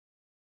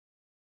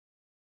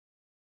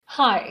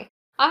Hi,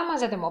 I'm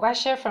Azade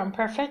مبشر from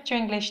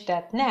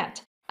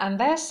perfectenglish.net, and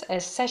this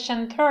is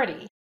session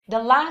 30, the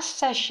last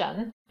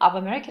session of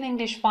American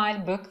English File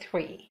Book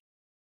 3.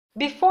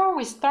 Before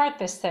we start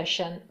this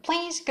session,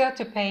 please go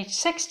to page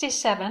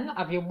 67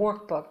 of your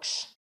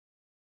workbooks.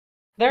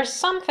 There's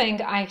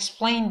something I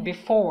explained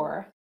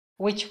before,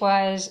 which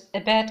was a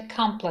bit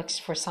complex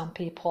for some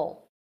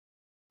people.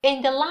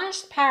 In the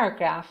last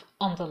paragraph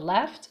on the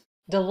left,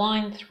 the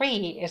line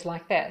 3 is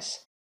like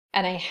this.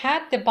 And I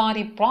had the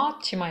body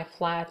brought to my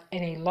flat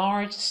in a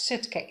large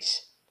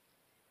suitcase.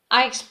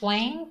 I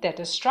explained that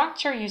the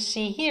structure you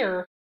see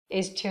here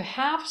is to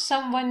have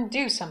someone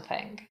do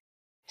something.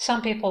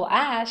 Some people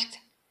asked,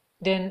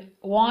 then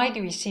why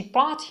do we see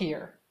brought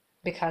here?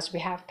 Because we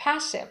have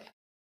passive.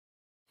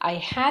 I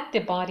had the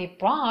body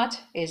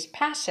brought is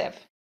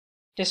passive.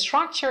 The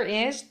structure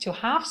is to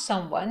have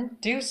someone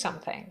do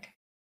something.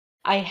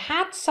 I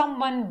had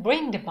someone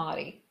bring the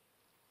body.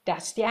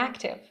 That's the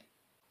active.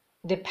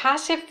 The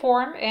passive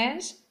form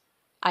is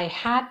I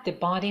had the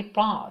body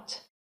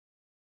brought.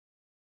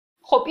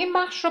 خب این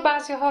بخش رو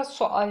بعضی ها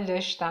سوال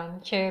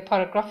داشتن که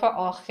پاراگراف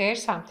آخر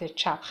سمت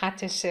چپ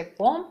خط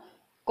سوم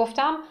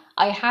گفتم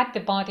I had the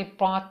body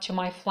brought to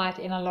my flat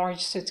in a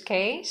large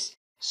suitcase.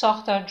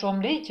 ساختار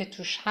جمله‌ای که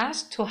توش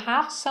هست to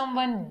have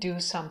someone do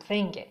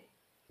something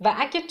و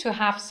اگه to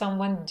have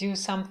someone do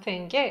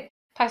something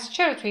پس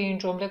چرا توی این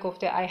جمله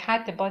گفته I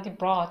had the body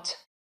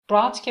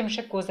brought که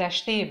میشه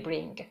گذشته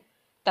bring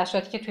در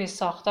صورتی که توی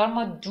ساختار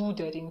ما دو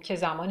داریم که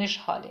زمانش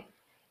حاله.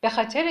 به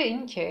خاطر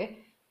اینکه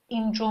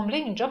این جمله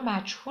اینجا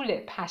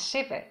مجهوله،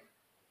 پسیوه.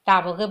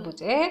 در واقع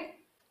بوده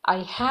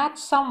I had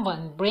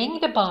someone bring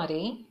the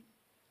body.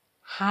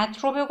 had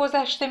رو به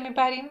گذشته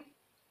میبریم.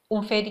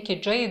 اون فعلی که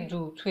جای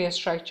دو توی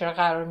استراکچر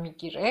قرار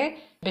میگیره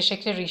به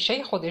شکل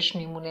ریشه خودش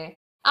میمونه.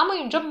 اما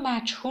اینجا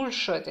مجهول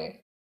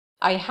شده.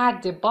 I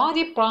had the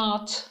body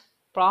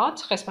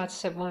brought قسمت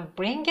سوم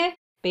bring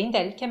به این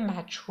دلیل که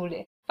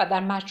مجهوله. و در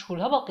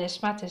مجهول‌ها با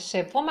قسمت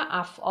سوم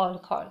افعال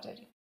کار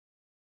داریم.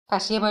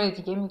 پس یه بار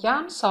دیگه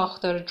میگم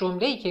ساختار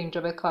جمله‌ای که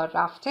اینجا به کار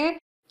رفته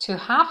to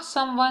have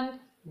someone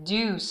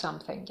do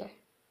something.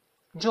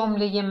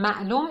 جمله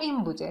معلوم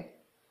این بوده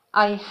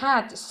I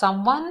had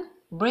someone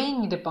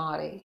bring the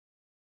body.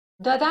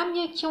 دادم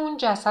یکی اون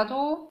جسد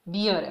رو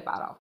بیاره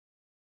برام.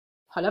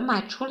 حالا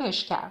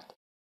مجهولش کرد.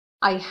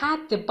 I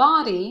had the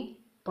body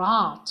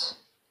brought.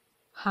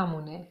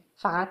 همونه.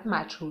 فقط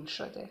مجهول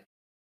شده.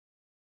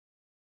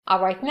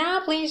 Alright,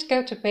 now please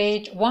go to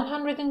page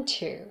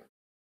 102.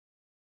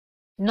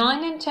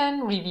 9 and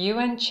 10, review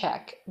and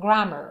check.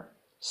 Grammar.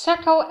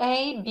 Circle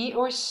A, B,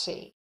 or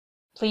C.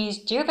 Please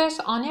do this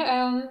on your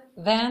own,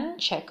 then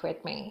check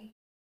with me.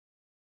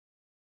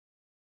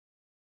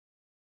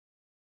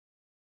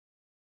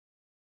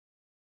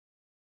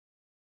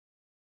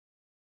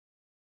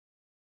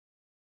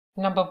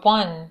 Number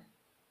 1.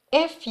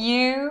 If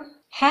you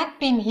had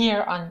been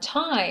here on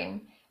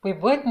time, we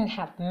wouldn't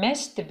have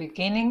missed the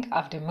beginning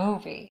of the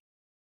movie.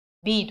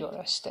 B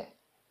درسته.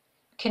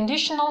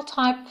 Conditional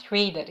type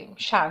 3 داریم.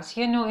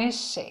 شرطی نوع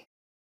 3.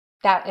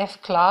 در F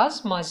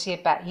clause ماضی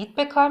بعید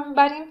به کار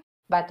میبریم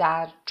و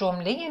در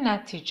جمله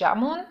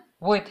نتیجهمون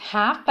would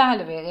have به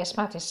علاوه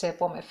قسمت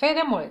سوم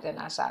فعل مورد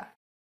نظر.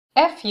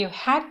 If you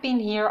had been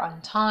here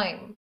on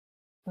time.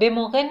 به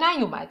موقع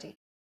نیومدی.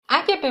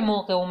 اگه به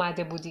موقع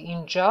اومده بودی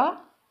اینجا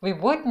we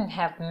wouldn't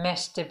have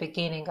missed the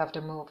beginning of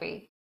the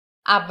movie.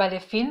 اول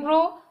فیلم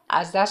رو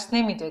از دست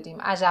نمیدادیم.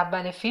 از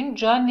اول فیلم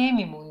جا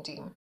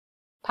نمیموندیم.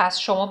 پس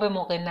شما به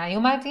موقع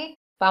نیومدی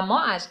و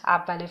ما از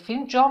اول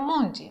فیلم جا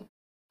موندیم.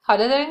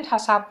 حالا داریم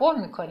تصور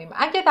میکنیم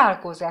اگه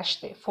در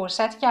گذشته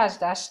فرصتی که از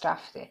دست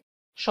رفته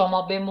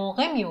شما به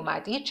موقع می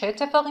اومدی چه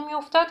اتفاقی می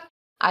افتاد؟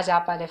 از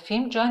اول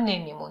فیلم جا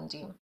نمی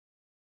موندیم.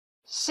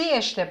 C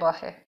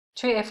اشتباهه.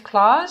 توی F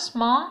clause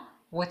ما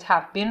would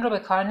have been رو به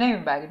کار نمی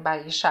بریم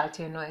برای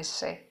شرطی نوع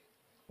 3.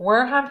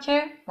 were هم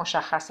که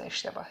مشخص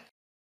اشتباهه.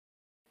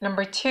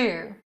 Number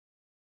 2.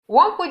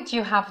 What would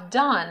you have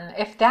done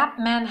if that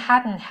man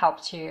hadn't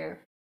helped you?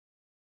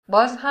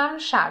 باز هم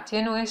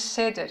شرطی نوع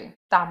 3 داریم.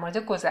 در مورد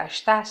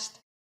گذشته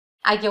است.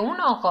 اگه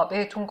اون آقا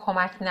بهتون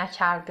کمک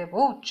نکرده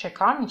بود چه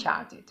کار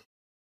میکردید؟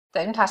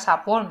 داریم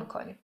تصور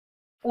میکنیم.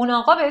 اون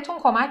آقا بهتون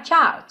کمک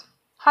کرد.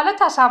 حالا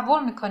تصور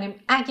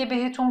میکنیم اگه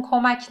بهتون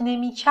کمک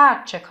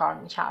نمیکرد چه کار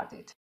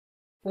میکردید؟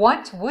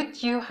 What would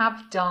you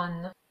have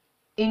done?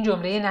 این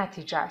jumle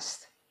نتیجه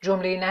است.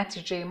 جمله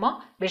نتیجه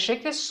ما به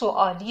شکل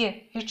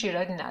سوالیه. هیچ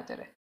ایرادی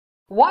نداره.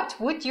 What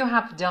would you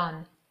have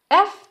done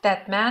if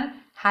that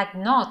man had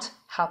not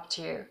helped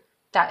you?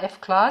 در F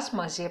clause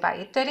ماضی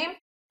بعید داریم.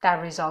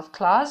 در result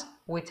clause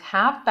would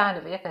have به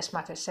علاوه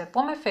قسمت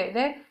سوم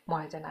فعل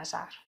مورد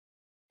نظر.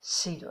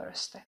 C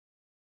درسته.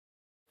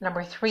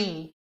 Number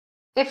 3.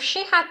 If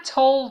she had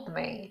told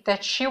me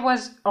that she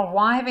was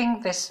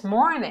arriving this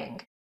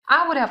morning,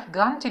 I would have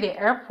gone to the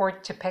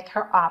airport to pick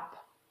her up.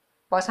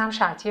 باز هم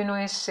شرطی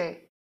نوع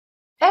 3.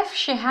 If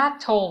she had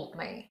told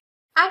me.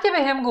 اگه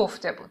بهم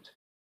گفته بود.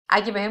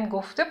 اگه بهم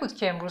گفته بود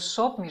که امروز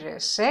صبح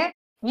میرسه،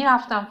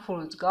 میرفتم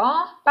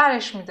فرودگاه،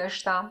 برش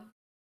میداشتم.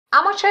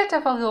 اما چه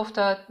اتفاقی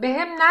افتاد؟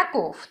 بهم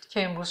نگفت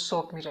که امروز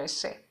صبح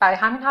میرسه. برای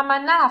همین هم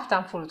من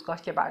نرفتم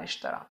فرودگاه که برش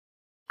دارم.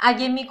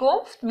 اگه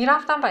میگفت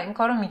میرفتم و این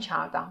کارو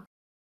میکردم.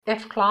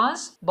 If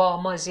clause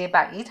با ماضی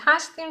بعید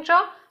هست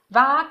اینجا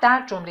و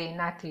در جمله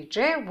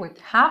نتیجه would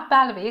have به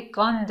علاوه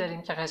gone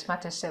داریم که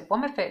قسمت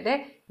سوم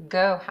فعل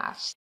go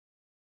هست.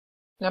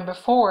 Number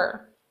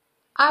 4.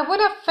 I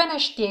would have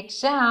finished the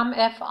exam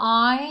if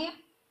I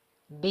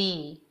B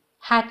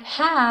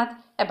had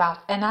about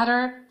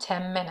another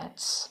 10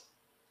 minutes.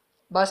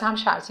 باز هم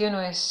شرطی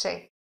نوع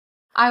 3.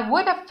 I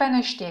would have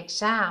finished the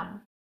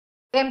exam.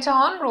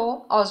 امتحان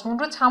رو آزمون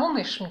رو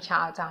تمومش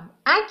میکردم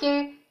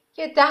اگه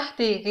یه 10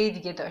 دقیقه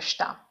دیگه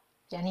داشتم.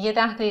 یعنی یه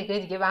 10 دقیقه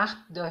دیگه وقت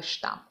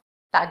داشتم.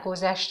 در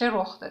گذشته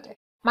رخ داده.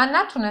 من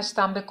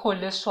نتونستم به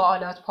کل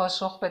سوالات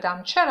پاسخ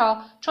بدم.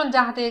 چرا؟ چون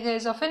 10 دقیقه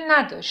اضافه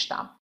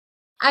نداشتم.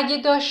 اگه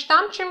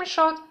داشتم چی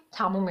میشد؟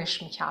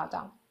 تمومش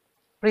میکردم.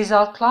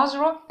 result clause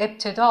رو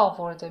ابتدا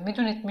آورده.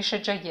 میدونید میشه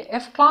جای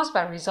if clause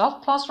و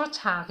result clause رو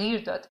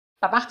تغییر داد.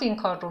 و وقتی این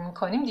کار رو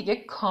میکنیم دیگه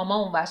کاما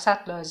اون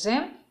وسط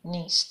لازم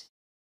نیست.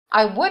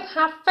 I would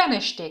have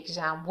finished the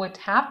exam. would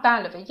have به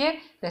علاوه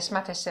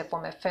قسمت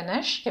سوم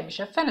finish که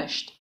میشه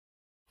finished.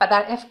 و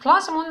در if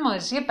clauseمون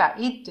ماضی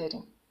بعید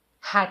داریم.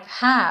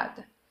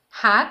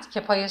 had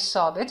که پای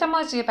ثابت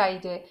ماضی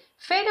بعیده.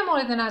 فعل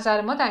مورد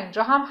نظر ما در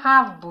اینجا هم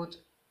have بود.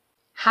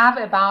 Have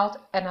about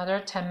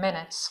another 10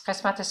 minutes.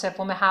 قسمت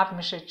سوم have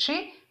میشه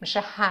چی؟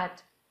 میشه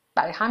had.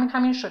 برای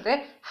همین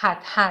شده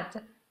had.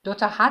 2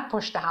 تا had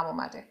پشت هم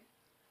اومده.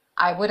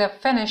 I would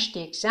have finished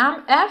the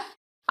exam if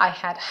I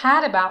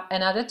had about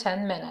another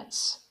 10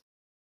 minutes.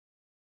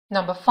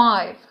 Number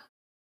 5.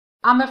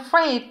 I'm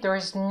afraid there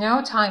is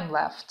no time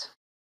left.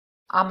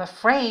 I'm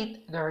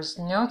afraid there is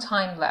no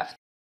time left.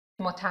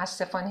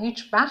 متاسفانه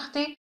هیچ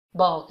وقتی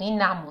باقی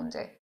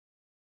نمونده.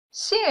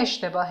 سی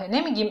اشتباهه.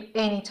 نمیگیم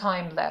any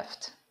time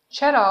left.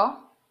 چرا؟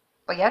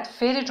 باید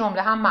فعل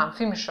جمله هم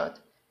منفی میشد.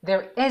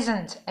 There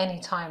isn't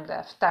any time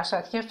left. در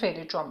صورتی که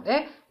فعل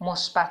جمله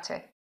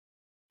مثبته.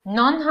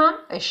 none هم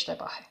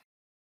اشتباهه.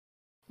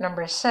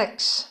 Number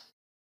 6.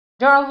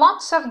 There are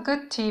lots of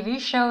good TV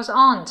shows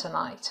on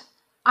tonight.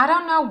 I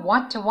don't know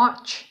what to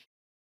watch.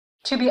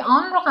 To be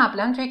on رو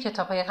قبلا توی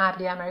کتاب‌های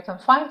قبلی امریکن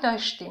فایل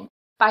داشتیم.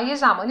 و یه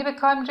زمانی به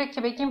کار میره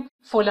که بگیم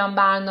فلان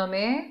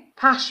برنامه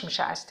پخش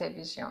میشه از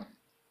تلویزیون.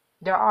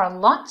 There are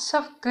lots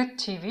of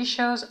good TV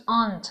shows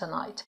on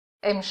tonight.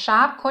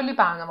 امشب کلی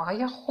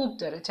برنامه‌های خوب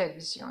داره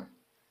تلویزیون.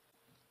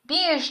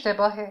 بی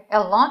اشتباهه. A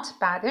lot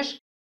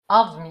بعدش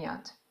of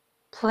میاد.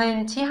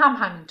 Plenty هم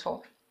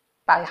همینطور.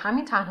 برای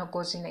همین تنها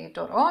گزینه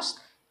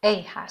درست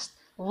A هست.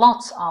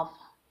 Lots of.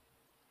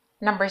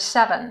 Number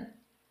 7.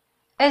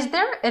 Is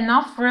there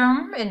enough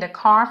room in the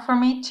car for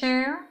me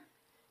too?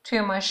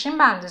 توی ماشین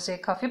به اندازه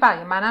کافی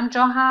برای منم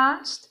جا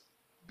هست؟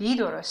 B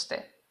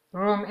درسته.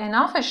 Room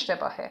enough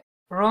اشتباهه.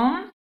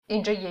 Room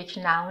اینجا یک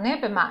نونه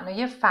به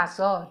معنای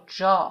فضا،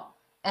 جا.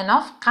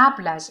 Enough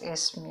قبل از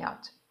اسم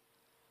میاد.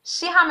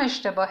 C هم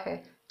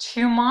اشتباهه.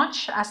 Too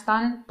much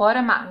اصلا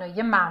بار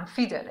معنای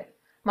منفی داره.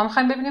 ما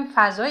میخوایم ببینیم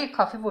فضای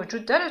کافی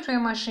وجود داره توی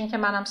ماشین که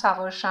منم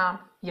سوارشم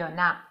یا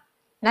نه.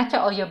 نه که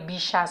آیا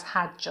بیش از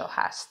حد جا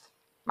هست.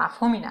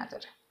 مفهومی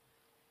نداره.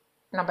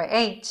 Number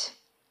 8.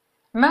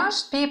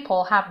 Most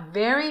people have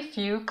very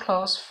few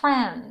close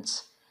friends.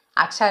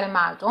 اکثر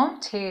مردم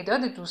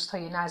تعداد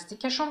دوستای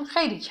نزدیکشون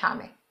خیلی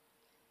کمه.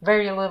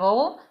 Very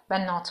little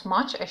و not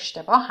much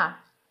اشتباهن.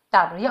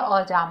 درباره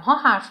آدم‌ها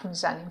حرف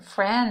میزنیم.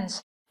 Friends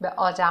به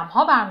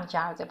آدم‌ها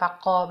برمیگرده و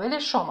قابل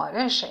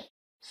شمارشه.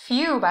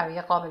 Few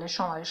برای قابل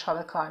شمارش ها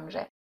به کار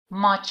میره.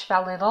 Much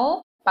و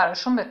little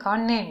براشون به کار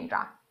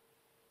نمیرن.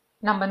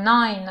 Number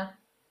 9.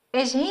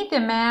 Is he the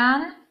man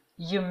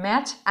you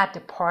met at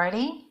the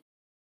party?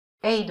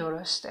 A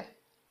درسته.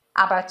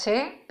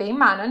 البته به این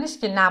معنا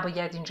نیست که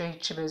نباید اینجا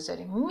هیچی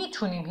بذاریم.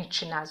 میتونیم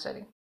هیچی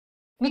نذاریم.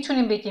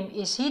 میتونیم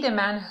بگیم Is he the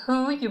man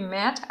who you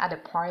met at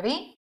the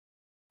party?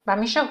 و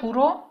میشه who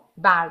رو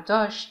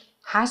برداشت،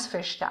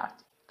 حذفش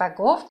کرد و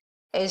گفت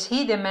Is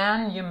he the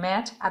man you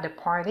met at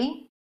the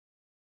party?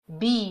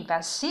 B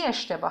و C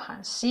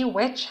اشتباهن. C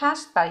which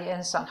هست برای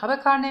انسان ها به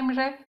کار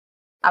نمیره.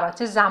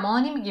 البته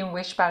زمانی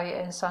میگیم which برای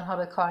انسان ها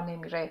به کار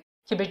نمیره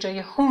که به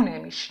جای who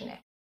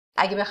نمیشینه.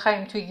 اگه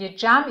بخوایم توی یه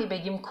جمعی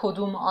بگیم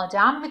کدوم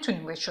آدم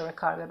میتونیم which رو به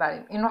کار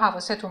ببریم. این رو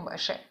حواستون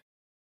باشه.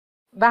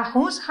 و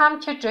whose هم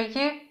که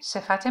جای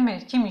صفت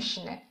ملکی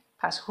میشینه.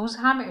 پس whose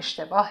هم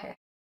اشتباهه.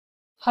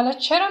 حالا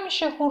چرا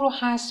میشه who رو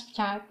حذف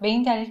کرد؟ به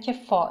این دلیل که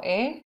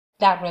فاعل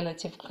در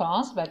relative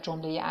clause و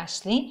جمله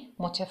اصلی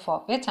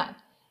متفاوتن.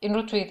 این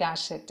رو توی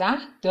درس 10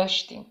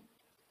 داشتیم.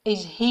 Is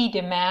he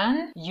the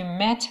man you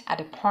met at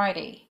the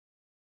party?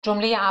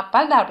 جمله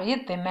اول درباره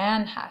the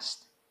man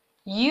هست.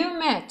 You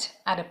met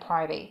at a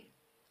party.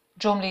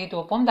 جمله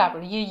دوم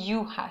درباره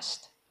you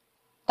هست.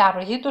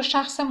 درباره دو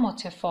شخص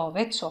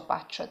متفاوت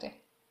صحبت شده.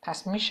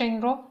 پس میشه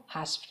این رو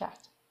حذف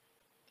کرد.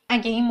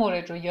 اگه این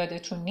مورد رو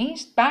یادتون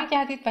نیست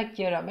برگردید و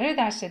گرامر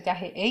درس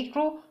 10A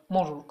رو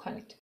مرور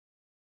کنید.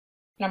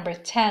 Number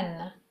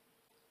 10.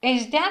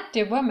 Is that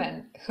the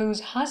woman whose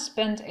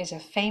husband is a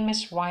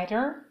famous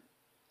writer?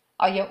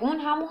 آیا اون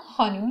همون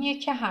خانومیه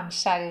که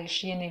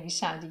همسرش یه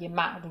نویسنده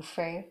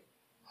معروفه؟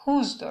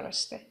 whose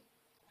درسته.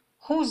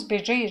 whose به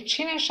جای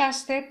چی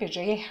نشسته؟ به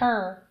جای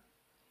her.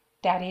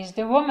 That is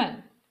the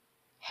woman.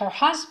 Her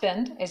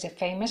husband is a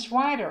famous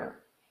writer.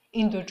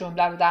 این دو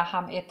جمله رو در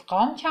هم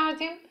ادغام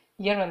کردیم،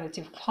 یه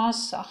relative clause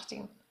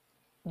ساختیم.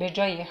 به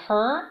جای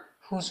her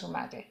whose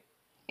اومده.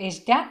 Is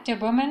that the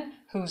woman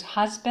whose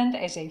husband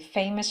is a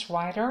famous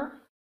writer?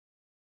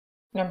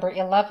 Number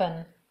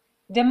 11.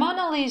 The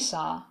Mona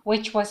Lisa,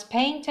 which was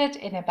painted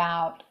in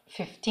about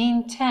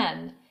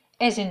 1510,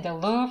 is in the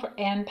Louvre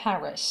in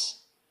Paris.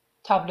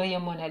 تابلوی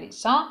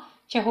مونالیزا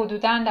که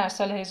حدوداً در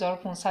سال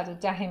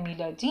 1510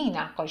 میلادی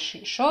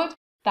نقاشی شد،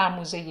 در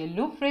موزه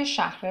لوور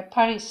شهر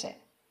پاریسه.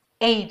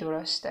 A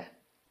درسته.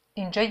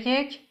 اینجا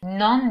یک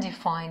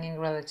non-defining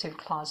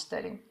relative clause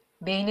داریم.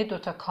 بین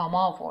دوتا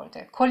کاما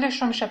آورده.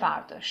 کلش رو میشه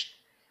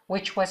برداشت.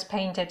 Which was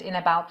painted in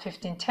about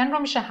 1510 رو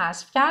میشه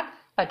حذف کرد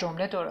و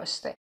جمله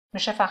درسته.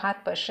 میشه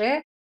فقط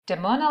باشه The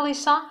Mona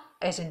Lisa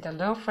is in the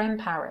Louvre in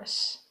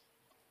Paris.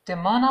 The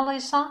Mona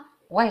Lisa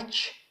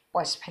which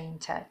was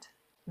painted.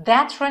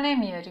 That رو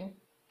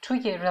نمیاریم.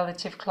 توی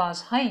relative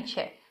clause هایی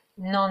که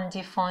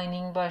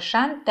non-defining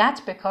باشن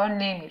that به کار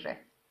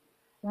نمیره.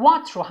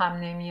 What رو هم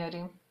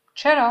نمیاریم.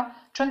 چرا؟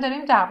 چون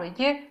داریم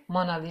درباره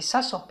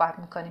مونالیسا صحبت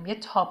میکنیم. یه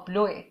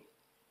تابلوه.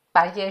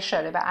 برای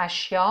اشاره به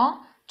اشیا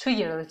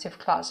توی relative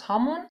clause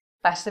هامون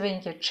بسته به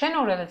اینکه چه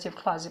نوع relative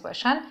clauseی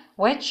باشن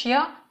which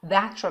یا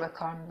that رو به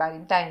کار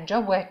میبریم. در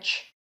اینجا which.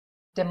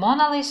 The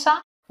Mona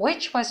Lisa,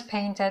 which was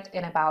painted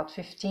in about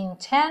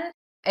 1510,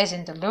 is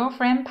in the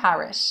Louvre in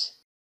Paris.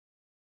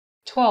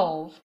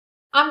 12.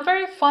 I'm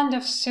very fond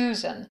of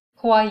Susan,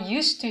 who I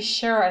used to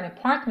share an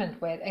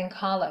apartment with in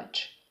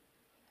college.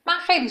 من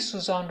خیلی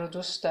سوزان رو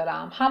دوست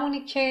دارم.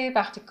 همونی که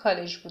وقتی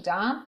کالج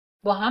بودم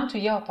با هم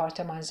توی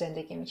آپارتمان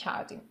زندگی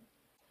میکردیم.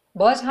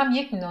 باز هم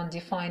یک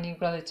non-defining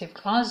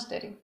relative clause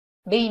داریم.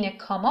 بین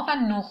کاما و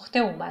نقطه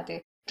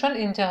اومده چون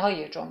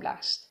انتهای جمله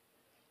است.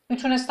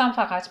 میتونستم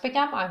فقط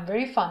بگم I'm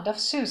very fond of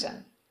Susan.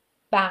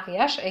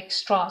 بقیهش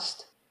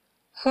extraست.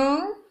 Who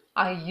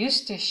I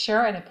used to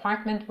share an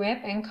apartment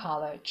with in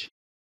college.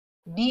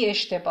 بی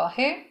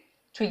اشتباهه.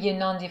 توی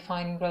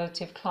non-defining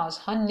relative clause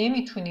ها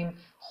نمیتونیم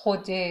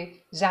خود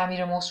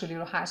ضمیر موصولی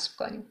رو حذف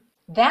کنیم.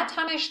 That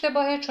هم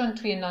اشتباهه چون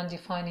توی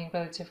non-defining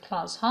relative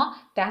clause ها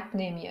that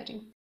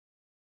نمیاریم.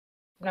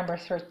 Number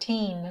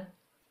 13.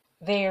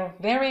 They're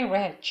very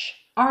rich,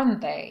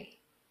 aren't they?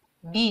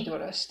 بی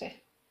درسته.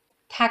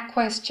 tag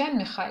question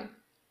میخوایم.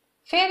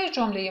 فعل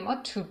جمله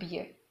ما to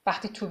beه.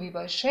 وقتی to be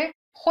باشه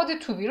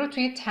خود to be رو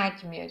توی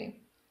tag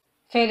میاریم.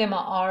 فعل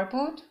ما are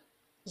بود.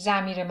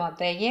 ضمیر ما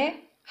theyه.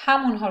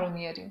 همونها رو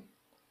میاریم.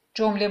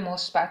 جمله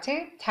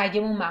مثبته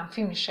تگمون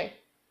منفی میشه.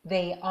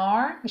 They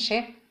are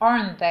میشه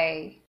aren't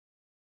they.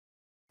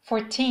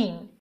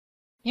 14.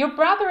 Your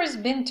brother has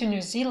been to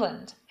New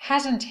Zealand,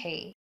 hasn't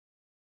he?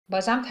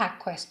 بازم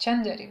tag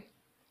question داریم.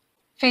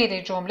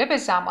 فعل جمله به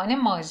زمان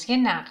ماضی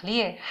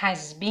نقلیه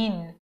has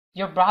been.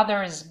 Your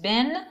brother has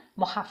been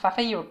مخفف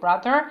your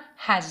brother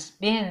has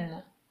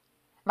been.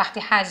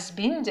 وقتی has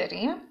been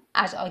داریم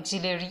از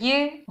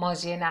اگزیلری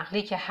ماضی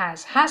نقلی که has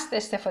هست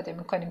استفاده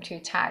میکنیم توی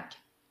تگ.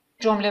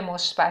 جمله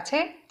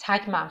مثبته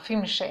تگ منفی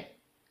میشه.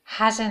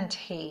 Hasn't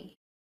he.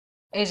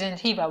 Isn't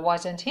he و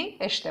wasn't he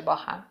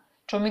اشتباهن.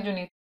 چون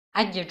میدونید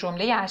اگه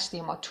جمله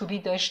اصلی ما to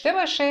be داشته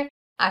باشه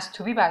از to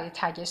be برای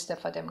تگ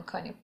استفاده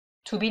میکنیم.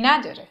 to be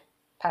نداره.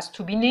 پس to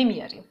be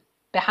نمیاریم.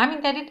 به همین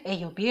دلیل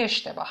A و B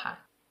اشتباهن.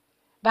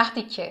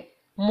 وقتی که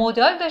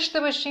مودال داشته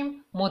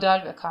باشیم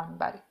مودال به کار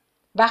میبریم.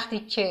 وقتی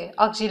که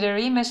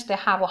auxiliary مثل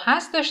have و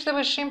has داشته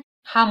باشیم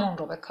همون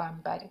رو به کار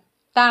میبریم.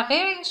 در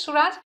غیر این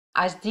صورت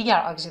از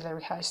دیگر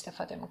auxiliary ها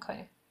استفاده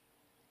میکنیم.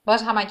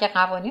 باز هم اگه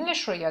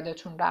قوانینش رو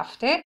یادتون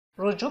رفته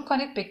رجوع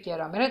کنید به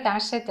گرامر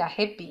درس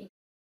 10 B.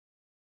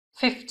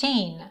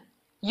 15.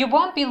 You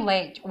won't be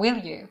late,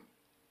 will you?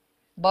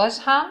 باز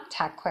هم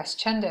tag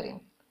question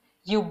داریم.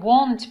 You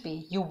won't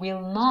be, you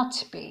will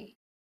not be.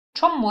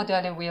 چون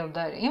مدال will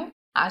داریم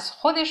از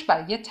خودش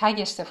برای تگ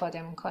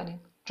استفاده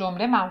میکنیم.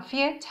 جمله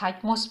منفی تگ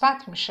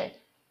مثبت میشه.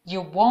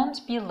 You won't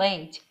be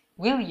late,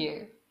 will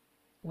you?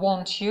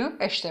 won't you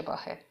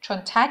اشتباهه.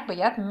 چون تگ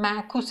باید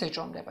معکوس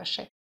جمله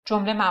باشه.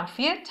 جمله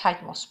منفی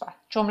تگ مثبت.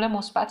 جمله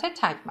مثبت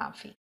تگ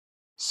منفی.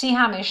 C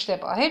هم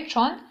اشتباهه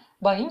چون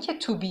با اینکه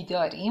to be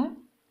داریم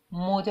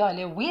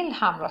مدال will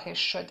همراهش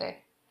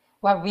شده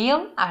و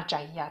will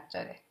ارجحیت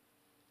داره.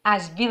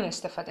 از will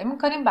استفاده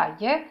میکنیم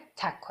برای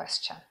tag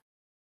question.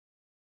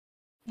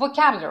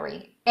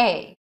 Vocabulary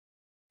A.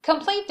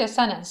 Complete the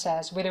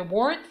sentences with a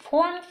word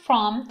formed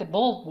from the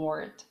bold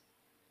word.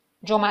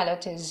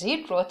 جملات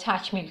زیر رو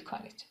تکمیل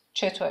کنید.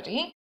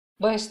 چطوری؟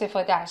 با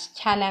استفاده از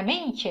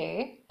کلمه‌ای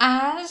که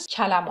از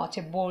کلمات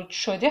بولد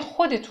شده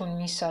خودتون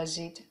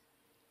میسازید.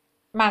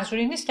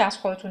 منظوری نیست که از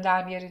خودتون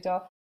در بیارید،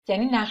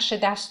 یعنی نقش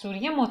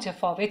دستوری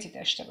متفاوتی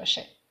داشته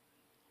باشه.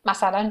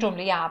 مثلا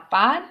جمله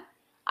اول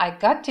I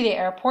got to the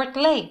airport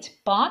late,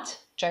 but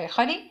جای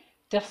خالی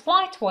the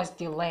flight was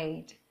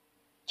delayed.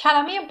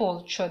 کلمه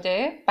بولد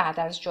شده بعد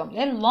از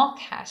جمله lock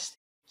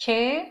هست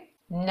که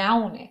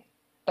نونه.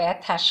 باید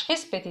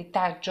تشخیص بدید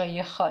در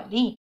جای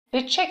خالی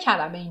به چه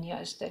کلمه‌ای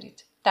نیاز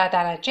دارید. در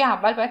درجه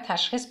اول باید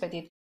تشخیص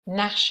بدید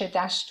نقش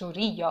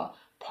دستوری یا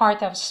part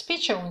of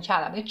speech اون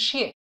کلمه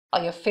چیه؟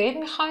 آیا فعل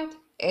میخواید؟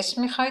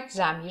 اسم میخواید؟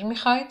 ضمیر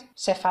میخواید؟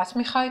 صفت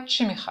میخواید؟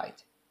 چی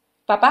میخواید؟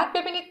 و بعد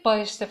ببینید با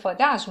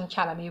استفاده از اون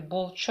کلمه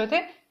بولد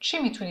شده چی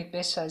میتونید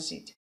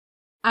بسازید.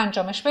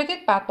 انجامش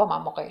بدید بعد با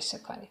من مقایسه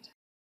کنید.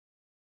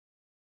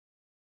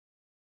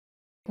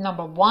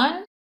 Number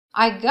 1.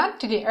 I got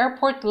to the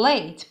airport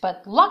late,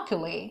 but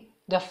luckily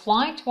the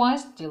flight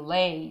was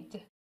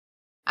delayed.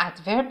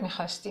 adverb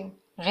میخواستیم.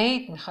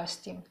 قید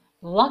میخواستیم.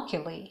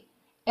 Luckily.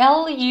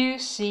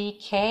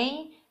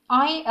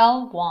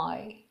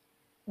 L-U-C-K-I-L-Y.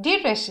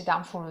 دیر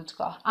رسیدم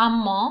فرودگاه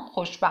اما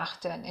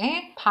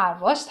خوشبختانه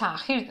پرواز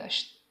تأخیر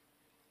داشت.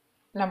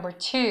 Number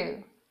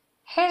 2.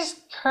 He's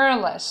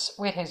careless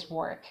with his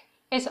work.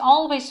 It's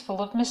always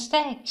full of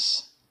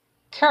mistakes.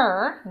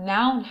 Care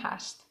noun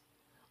هست.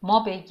 ما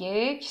به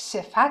یک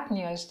صفت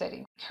نیاز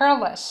داریم.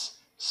 Careless.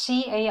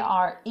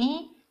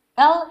 C-A-R-E-L-E-S-S.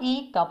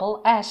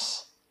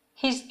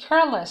 He's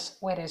careless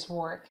with his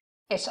work.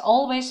 It's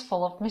always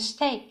full of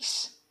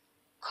mistakes.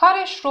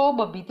 کارش رو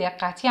با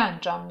بی‌دقتی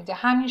انجام میده.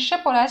 همیشه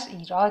پر از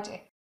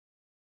ایراده.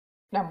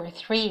 Number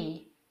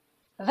 3.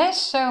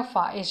 This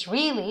sofa is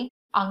really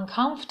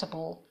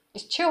uncomfortable.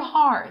 It's too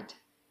hard.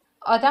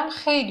 آدم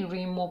خیلی روی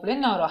این مبل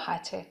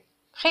ناراحته.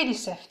 خیلی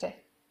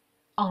سفته.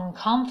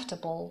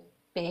 Uncomfortable.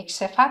 به یک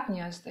صفت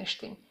نیاز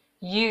داشتیم.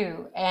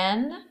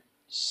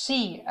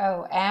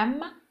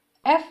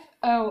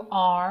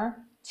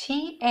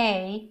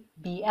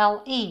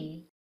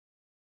 U-N-C-O-M-F-O-R-T-A-B-L-E.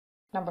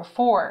 Number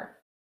 4.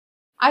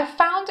 I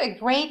found a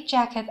great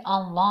jacket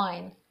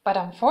online, but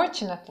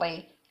unfortunately,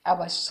 I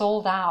was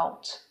sold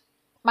out.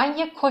 من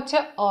یک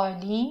کت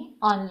عالی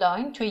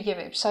آنلاین توی یه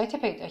وبسایت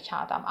پیدا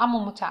کردم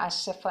اما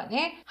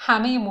متاسفانه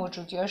همه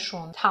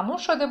موجودیاشون تموم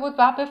شده بود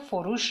و به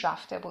فروش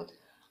رفته بود.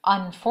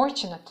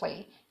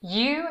 Unfortunately.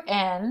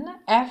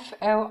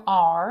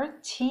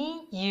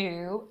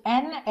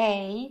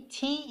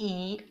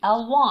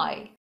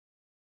 U-N-F-O-R-T-U-N-A-T-E-L-Y.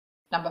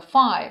 Number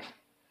 5.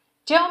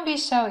 Don't be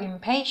so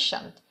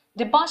impatient.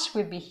 The bus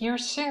will be here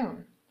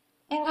soon.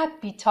 اینقدر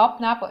بیتاب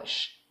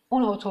نباش.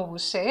 اون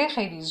اتوبوسه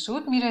خیلی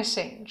زود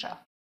میرسه اینجا.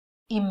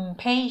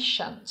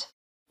 Impatient.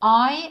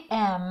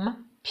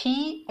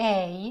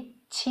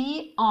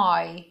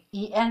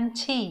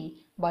 I-M-P-A-T-I-E-N-T.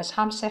 باز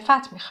هم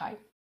صفت میخوایم.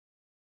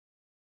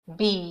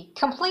 B.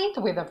 Complete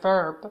with a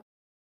verb.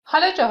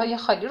 حالا جاهای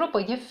خالی رو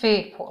با یه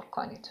فعل پر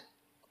کنید.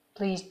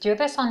 Please do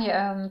this on your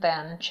own,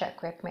 then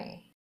check with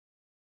me.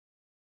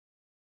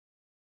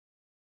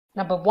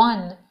 Number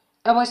 1.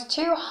 It was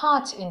too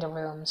hot in the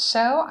room,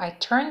 so I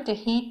turned the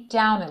heat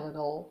down a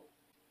little.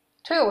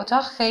 توی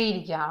اتاق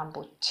خیلی گرم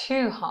بود.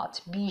 Too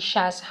hot. بیش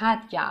از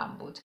حد گرم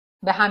بود.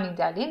 به همین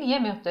دلیل یه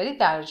مقداری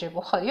درجه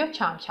بخاری رو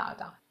کم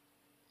کردم.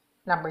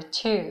 Number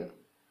 2.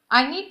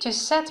 I need to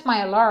set my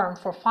alarm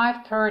for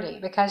 5:30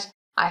 because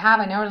I have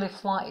an early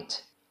flight.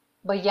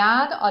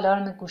 باید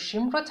آلارم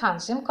گوشیم رو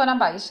تنظیم کنم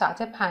برای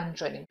ساعت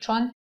 5:30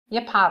 چون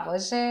یه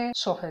پرواز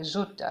صبح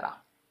زود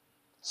دارم.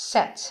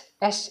 Set.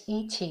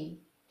 S-E-T.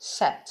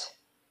 Set.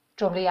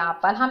 جمله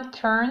اول هم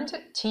turned.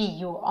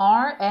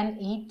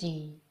 T-U-R-N-E-D.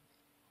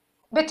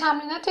 به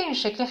تمرینات این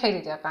شکلی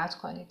خیلی دقت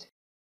کنید.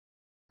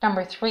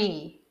 Number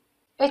 3.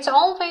 It's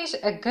always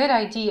a good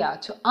idea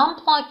to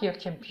unplug your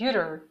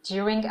computer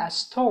during a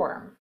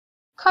storm.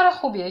 کار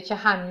خوبیه که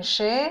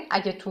همیشه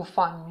اگه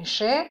طوفان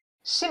میشه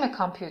سیم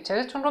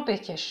کامپیوترتون رو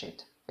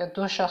بکشید یا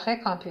دو شاخه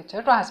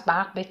کامپیوتر رو از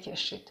برق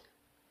بکشید.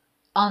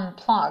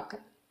 Unplug.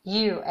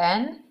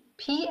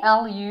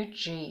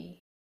 U-N-P-L-U-G.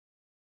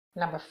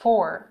 Number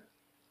 4.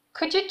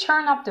 Could you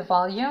turn up the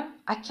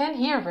volume? I can't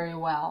hear very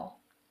well.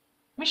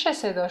 میشه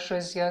صداش رو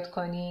زیاد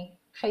کنی؟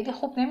 خیلی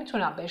خوب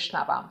نمیتونم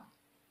بشنوم.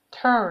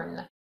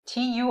 Turn.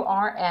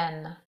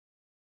 T-U-R-N.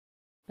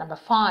 Number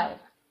 5.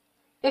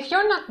 If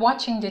you're not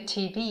watching the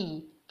TV,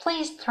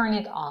 please turn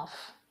it off.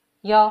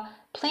 یا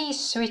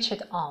please switch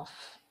it off.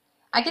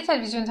 اگه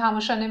تلویزیون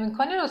تماشا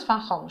نمی‌کنی لطفاً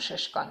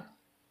خاموشش کن.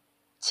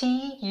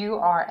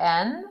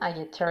 T-U-R-N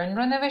اگه turn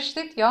رو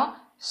نوشتید یا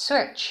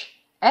switch.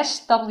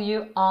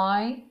 S-W-I-T-C-H.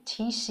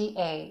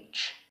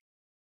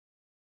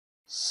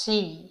 C.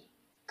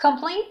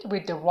 Complete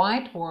with the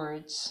right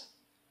words.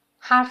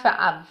 حرف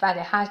اول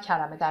هر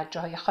کلمه در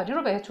جاهای خالی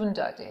رو بهتون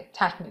داده.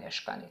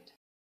 تکمیلش کنید.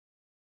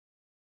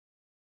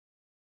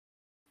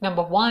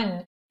 Number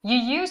 1. You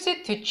use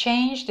it to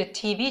change the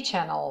TV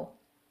channel.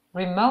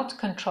 Remote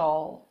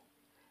control.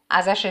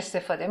 ازش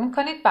استفاده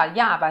میکنید برای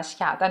عوض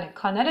کردن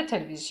کانال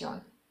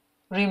تلویزیون.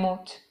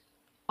 Remote.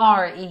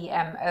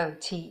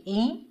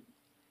 R-E-M-O-T-E.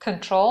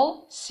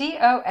 Control.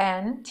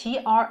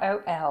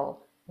 C-O-N-T-R-O-L.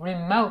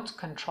 Remote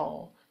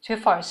control. توی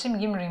فارسی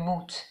میگیم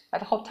ریموت.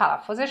 ولی خب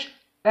تلفظش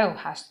او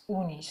هست.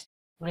 او نیست.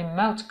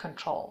 Remote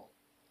control.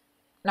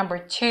 Number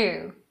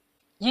 2.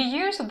 You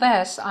use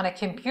this on a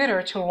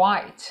computer to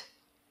write.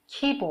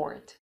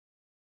 Keyboard.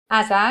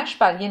 ازش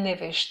برای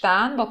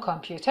نوشتن با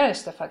کامپیوتر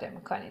استفاده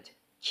میکنید.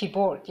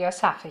 کیبورد یا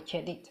صفحه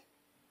کلید.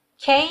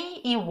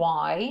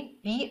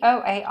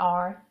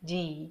 K-E-Y-B-O-A-R-D.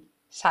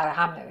 سر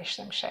هم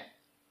نوشته میشه.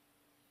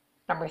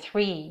 Number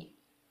 3.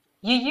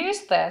 You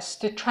use this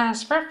to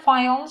transfer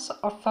files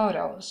or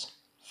photos.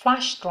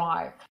 Flash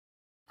drive.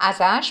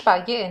 ازش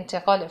برای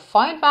انتقال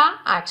فایل و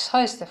عکس ها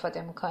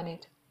استفاده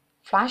میکنید.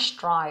 Flash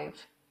drive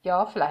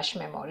یا فلش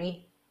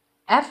مموری.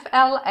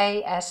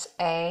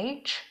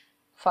 FLASH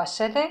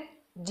فاصله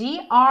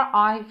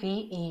DRIVE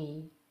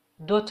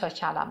 2 تا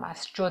کلمه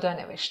است، جدا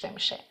نوشته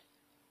میشه.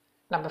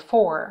 Number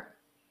 4.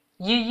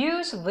 You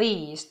use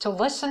these to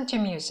listen to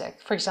music,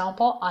 for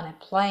example on a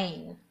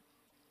plane.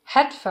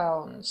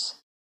 Headphones.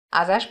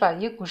 ازش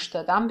برای گوش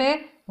دادن به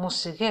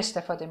موسیقی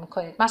استفاده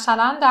میکنید،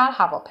 مثلا در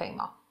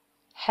هواپیما.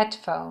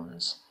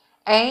 Headphones.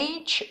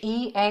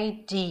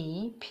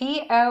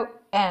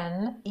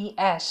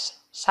 HEADPHONES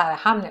سر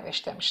هم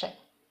نوشته میشه.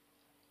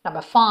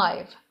 Number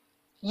 5.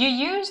 You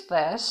use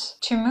this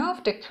to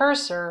move the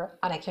cursor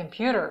on a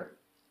computer.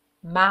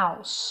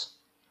 Mouse.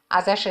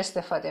 ازش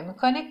استفاده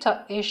میکنید تا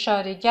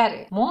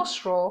اشاره‌گر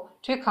موس رو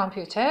توی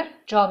کامپیوتر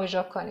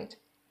جابجا کنید.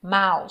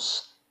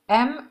 Mouse.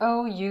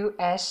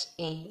 MOUSE.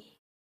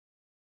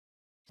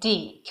 D.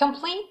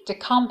 Complete the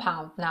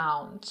compound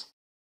nouns.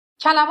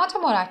 کلمات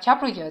مرکب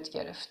رو یاد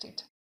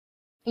گرفتید.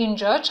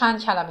 اینجا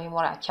چند کلمه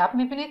مرکب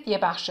میبینید، یه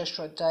بخشش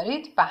رو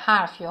دارید و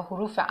حرف یا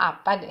حروف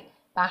اول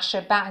بخش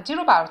بعدی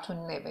رو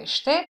براتون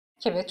نوشته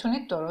که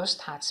بتونید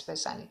درست حدس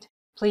بزنید.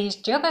 Please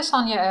do this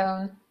on your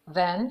own,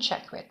 then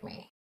check with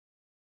me.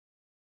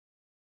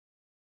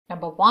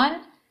 Number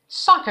 1.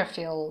 Soccer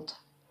field.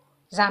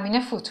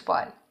 زمین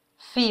فوتبال.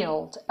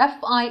 Field.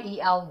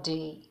 F-I-E-L-D.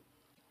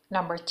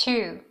 Number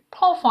 2.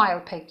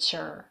 Profile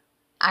picture.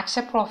 عکس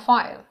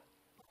پروفایل.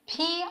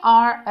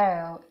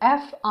 P-R-O-F-I-L-E.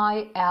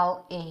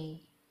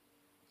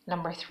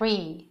 Number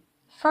 3.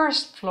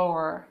 First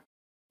floor.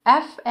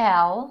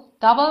 F-L-O-O-R.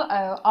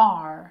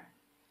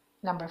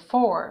 Number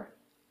 4.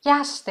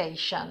 Gas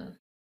station.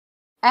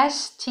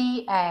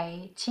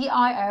 S-T-A-T-I-O-N.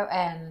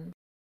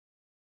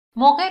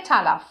 موقع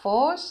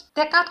تلفظ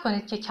دقت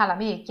کنید که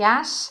کلمه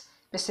gas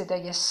به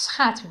صدای س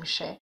ختم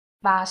میشه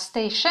و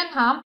استیشن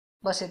هم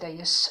با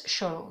صدای س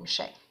شروع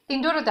میشه.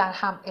 این دو رو در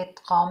هم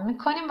ادغام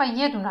میکنیم و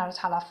یه دونه رو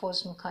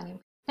تلفظ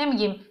میکنیم.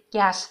 نمیگیم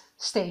gas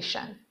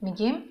station،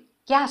 میگیم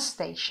gas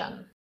station.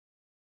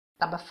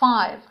 Number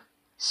 5.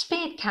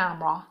 Speed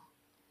camera.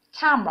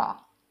 Camera.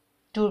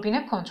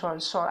 دوربین کنترل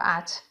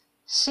سرعت.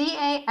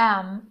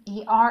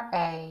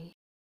 C-A-M-E-R-A.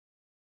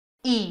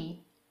 E.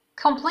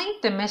 Complete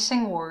the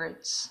missing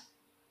words.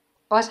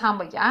 باز هم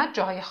باید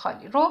جاهای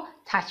خالی رو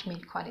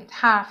تکمیل کنید.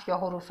 حرف یا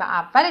حروف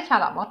اول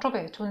کلمات رو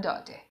بهتون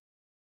داده.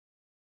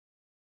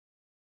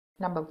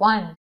 Number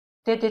 1.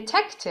 The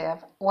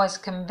detective was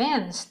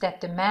convinced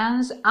that the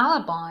man's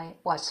alibi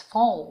was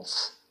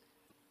false.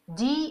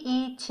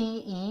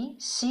 D-E-T-E-C-T-I-V-E.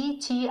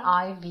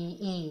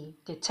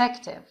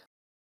 Detective.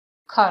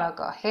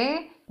 کاراگاهه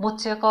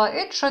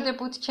متقاعد شده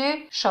بود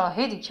که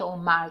شاهدی که اون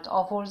مرد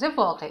آورده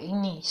واقعی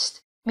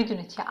نیست.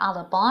 میدونید که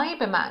alibi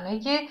به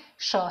معنای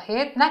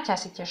شاهد، نه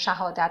کسی که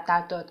شهادت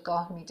در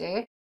دادگاه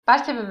میده،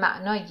 بلکه به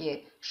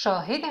معنای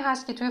شاهدی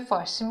هست که توی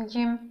فارسی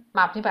میگیم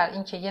مبنی بر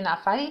اینکه یه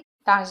نفری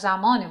در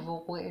زمان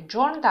وقوع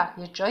جرم در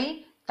یه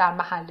جایی در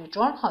محل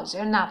جرم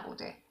حاضر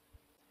نبوده.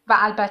 و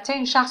البته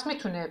این شخص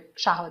میتونه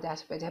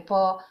شهادت بده،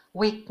 با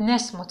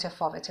witness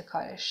متفاوت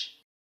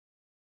کارش.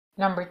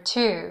 Number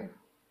 2.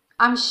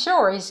 I'm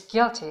sure he's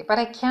guilty, but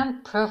I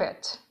can't prove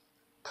it.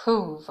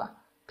 Prove.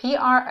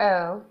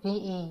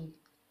 P-R-O-V-E.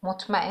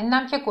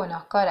 مطمئنم که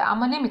گناهکاره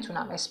اما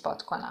نمیتونم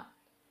اثبات کنم.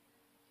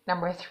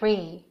 Number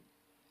 3.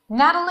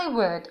 Natalie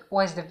Wood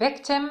was the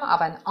victim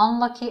of an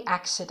unlucky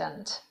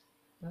accident.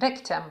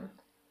 Victim.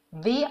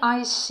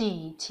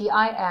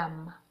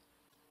 V-I-C-T-I-M.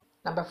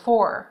 Number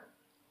 4.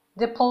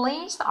 The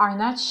police are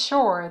not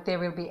sure they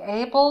will be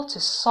able to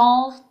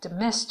solve the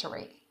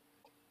mystery.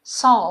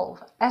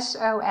 Solve.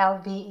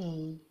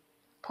 S-O-L-V-E.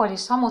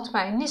 پلیس ها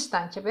مطمئن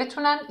نیستن که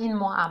بتونن این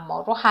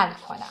معما رو حل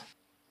کنن.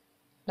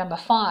 Number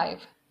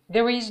 5.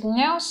 There is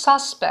no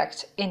suspect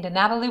in the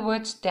Natalie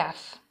Wood's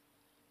death.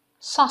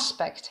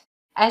 Suspect.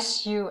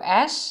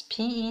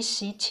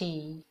 S-U-S-P-E-C-T.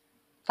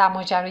 در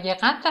ماجرای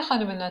قتل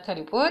خانم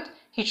ناتالی وود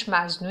هیچ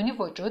مظنونی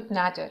وجود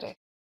نداره.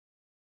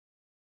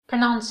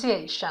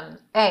 Pronunciation.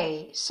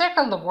 A.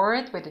 Circle the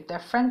word with a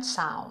different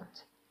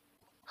sound.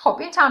 خب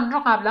این تمرین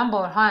رو قبلا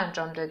بارها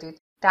انجام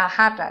دادید. در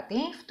هر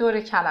ردیف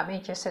دور کلمه‌ای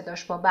که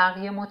صداش با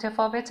بقیه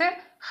متفاوته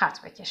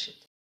خط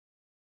بکشید.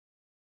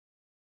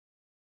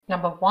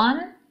 Number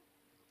 1.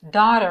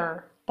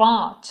 Daughter,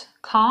 bought,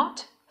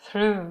 caught,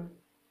 through.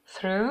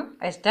 Through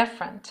is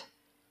different.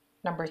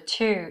 Number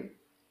 2.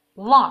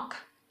 Lock,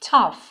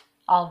 tough,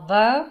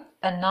 although,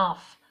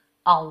 enough.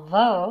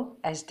 Although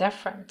is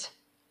different.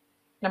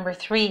 Number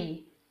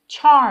 3.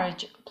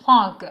 Charge,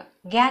 plug,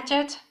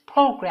 gadget,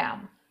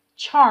 program.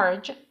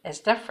 Charge is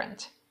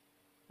different.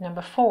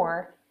 Number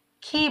 4.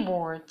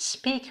 Keyboard,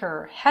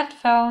 speaker,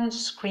 headphone,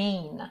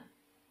 screen.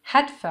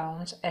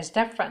 Headphones is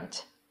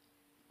different.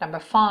 Number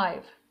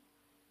 5.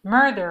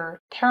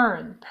 Murder,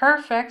 turn,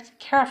 perfect,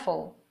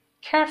 careful.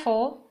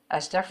 Careful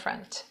is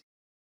different.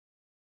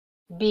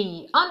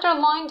 B.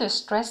 Underline the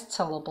stressed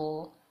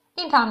syllable.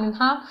 این تمرین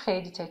هم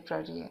خیلی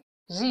تکراریه.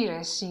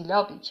 زیر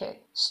سیلابی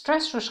که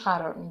استرس روش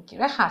قرار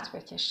میگیره خط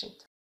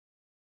بکشید.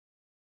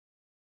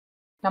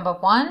 Number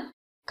 1.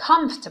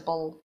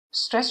 Comfortable.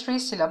 استرس روی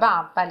سیلاب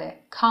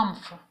اوله.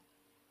 comf.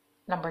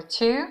 Number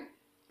 2.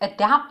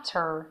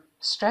 Adapter.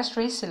 استرس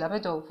روی سیلاب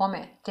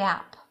دومه.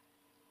 dap.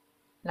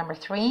 Number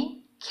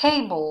 3.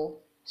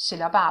 Cable.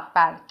 سیلاب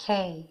اول. k.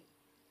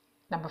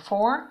 Number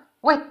 4.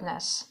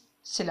 Witness.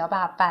 سیلاب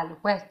اول.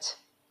 wit.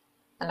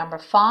 And number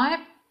 5.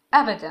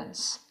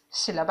 Evidence.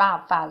 سیلاب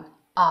اول.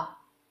 a.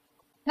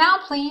 Now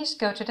please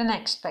go to the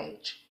next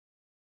page.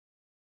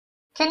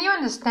 Can you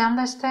understand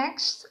this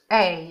text?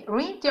 A.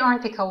 Read the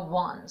article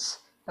once.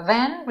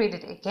 Then read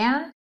it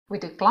again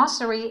with the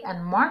glossary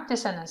and mark the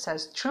sentence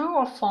as true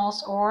or false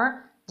or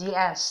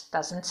DS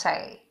doesn't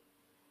say.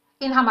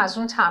 این هم از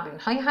اون تمرین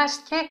هایی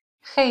هست که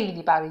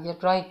خیلی برای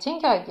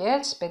رایتینگ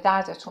آیلتس به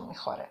دردتون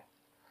میخوره.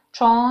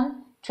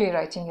 چون توی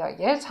رایتینگ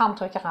آیلتس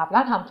همونطور که قبلا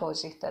هم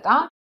توضیح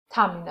دادم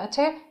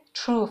تمرینات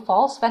true,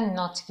 false و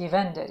not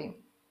given داریم.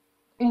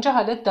 اینجا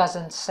حالا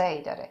doesn't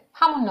say داره.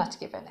 همون not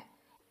givenه.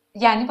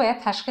 یعنی باید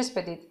تشخیص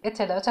بدید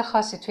اطلاعات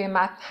خاصی توی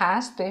متن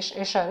هست بهش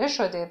اشاره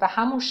شده و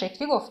همون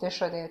شکلی گفته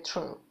شده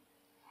true.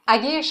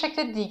 اگه یه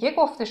شکل دیگه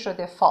گفته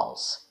شده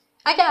false.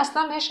 اگه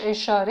اصلا بهش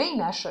اشاره ای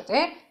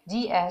نشده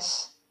DS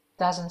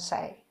doesn't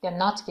say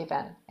یا not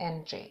given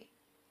NG.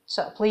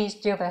 So please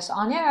do this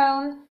on your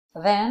own.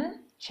 Then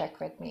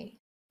check with me.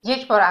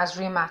 یک بار از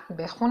روی متن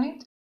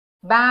بخونید.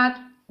 بعد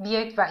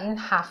بیایید و این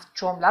 7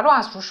 جمله رو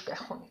از روش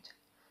بخونید.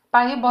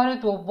 برای بار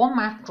دوم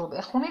متن رو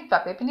بخونید و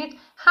ببینید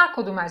هر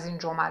کدوم از این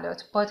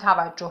جملات با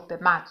توجه به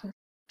متن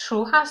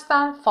true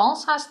هستن،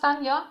 false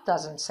هستن یا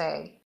doesn't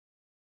say.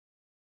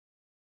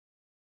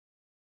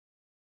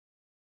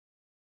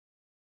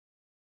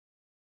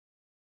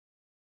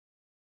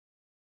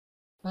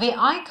 The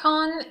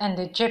icon and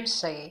the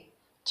gypsy.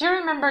 Do you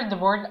remember the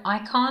word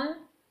icon?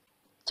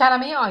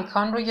 کلمه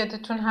آیکان رو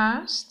یادتون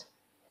هست؟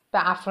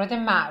 به افراد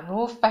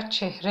معروف و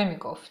چهره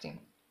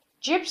میگفتیم.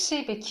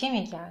 جیپسی به کی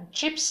میگن؟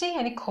 جیپسی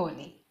یعنی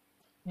کولی.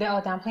 به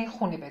آدم‌های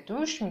خونی به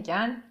دوش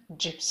میگن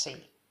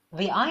جیپسی.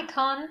 The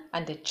icon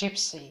and the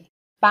gypsy.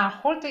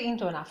 برخورد این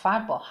دو نفر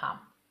با هم.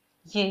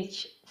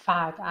 یک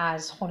فرد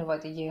از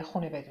خانواده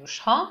خونی به دوش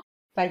ها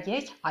و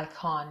یک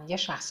آیکان، یه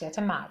شخصیت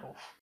معروف.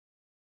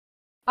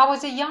 I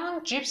was a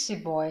young gypsy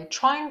boy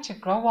trying to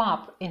grow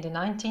up in the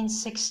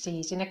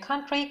 1960s in a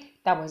country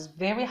that was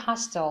very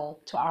hostile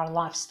to our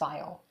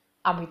lifestyle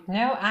and with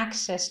no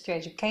access to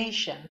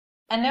education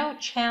and no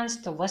chance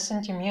to listen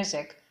to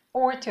music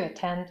or to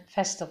attend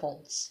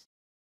festivals.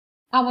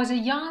 I was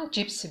a young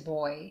gypsy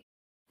boy.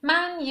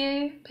 من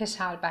یه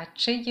پسر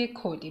بچه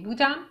کولی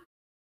بودم.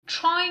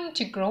 Trying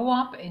to grow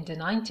up in the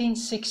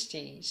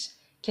 1960s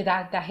که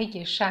در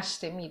دهه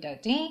 60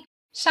 میلادی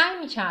سعی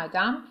می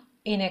کردم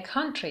in a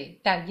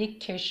country در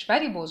یک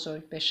کشوری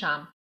بزرگ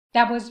بشم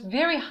that was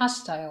very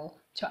hostile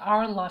to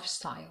our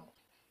lifestyle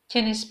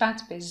که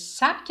نسبت به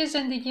سبک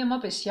زندگی ما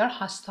بسیار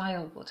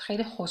hostile بود،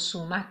 خیلی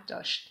خصومت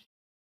داشت،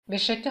 به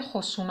شکل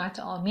خصومت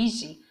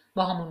آمیزی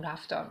با همون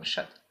رفتار می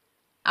شد.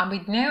 And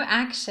with no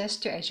access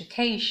to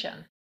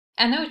education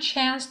and no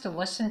chance to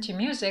listen to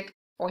music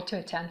or to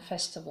attend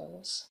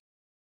festivals.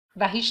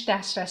 و هیچ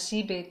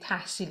دسترسی به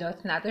تحصیلات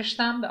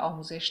نداشتم، به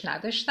آموزش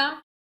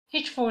نداشتم،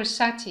 هیچ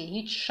فرصتی،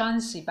 هیچ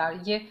شانسی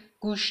برای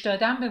گوش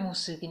دادن به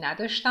موسیقی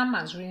نداشتم،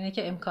 منظور اینه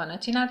که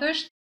امکاناتی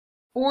نداشت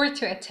or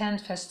to attend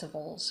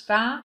festivals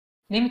و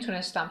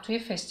نمیتونستم توی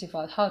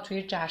فستیوال ها،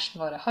 توی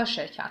جشنواره ها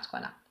شرکت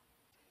کنم.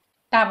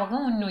 در واقع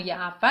اون نوع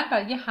اول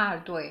برای هر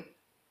دوه،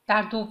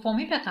 در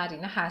دومی به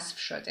قرینه حذف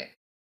شده.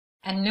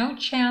 And no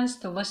chance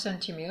to listen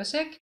to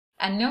music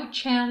and no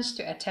chance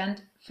to attend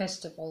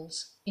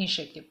festivals. این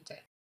شکلی بوده.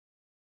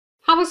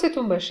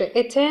 حواستون باشه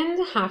attend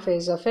حرف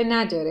اضافه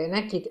نداره،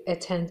 نگید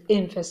attend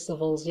in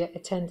festivals یا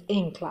attend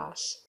in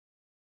class.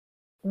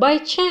 By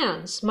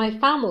chance, my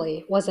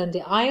family was on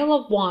the Isle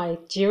of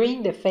Wight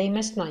during the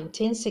famous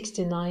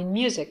 1969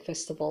 music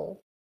festival.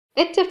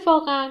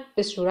 اتفاقاً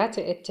به صورت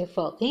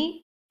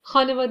اتفاقی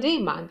خانواده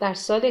من در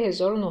سال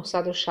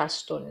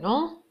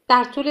 1969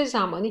 در طول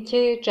زمانی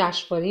که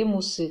جشنواره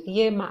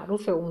موسیقی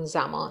معروف اون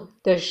زمان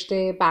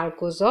داشته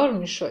برگزار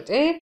می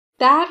شده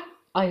در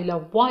آیل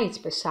آف وایت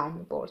به سر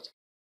می برد.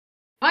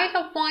 آیل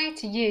آف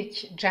وایت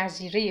یک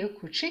جزیره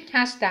کوچک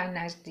هست در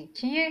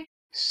نزدیکی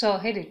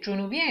ساحل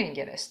جنوبی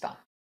انگلستان.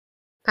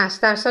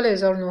 پس در سال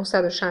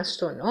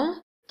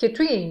 1969 که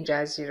توی این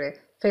جزیره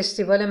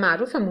فستیوال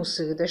معروف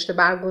موسیقی داشته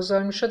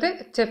برگزار می شده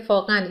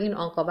اتفاقاً این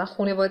آقا و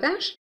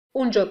خانواده‌اش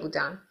اونجا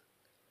بودن.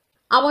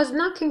 I was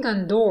knocking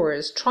on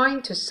doors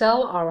trying to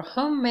sell our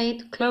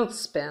homemade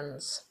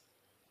clothespins.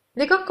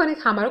 نگاه کنید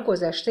همه رو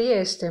گذشته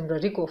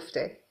استمراری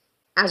گفته.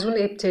 از اون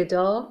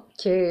ابتدا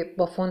که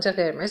با فونت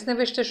قرمز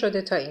نوشته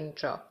شده تا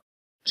اینجا.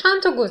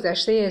 چند تا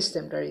گذشته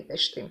استمراری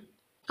داشتیم.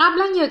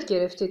 قبلا یاد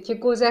گرفتید که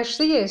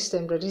گذشته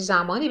استمراری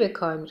زمانی به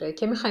کار میره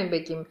که میخوایم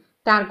بگیم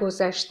در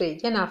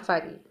گذشته یه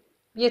نفری،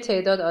 یه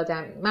تعداد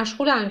آدمی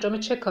مشغول انجام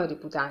چه کاری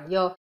بودن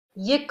یا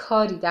یک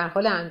کاری در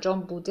حال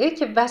انجام بوده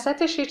که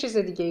وسطش یه چیز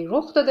دیگه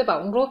رخ داده و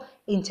اون رو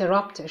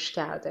اینتراپتش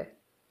کرده.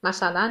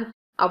 مثلا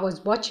I was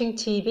watching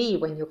TV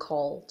when you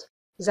called.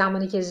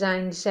 زمانی که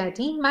زنگ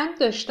زدی من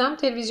داشتم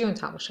تلویزیون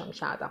تماشا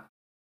می‌کردم.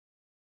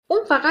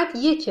 اون فقط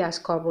یکی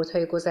از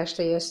کاربردهای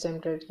گذشته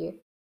استمراریه.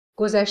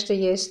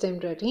 گذشته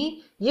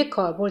استمراری یک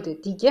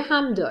کاربرد دیگه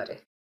هم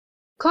داره.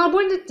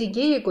 کاربرد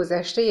دیگه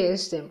گذشته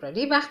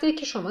استمراری وقتی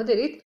که شما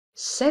دارید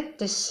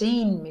set the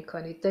scene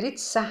میکنید، دارید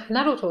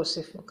صحنه رو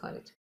توصیف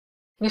میکنید.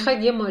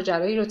 میخواید یه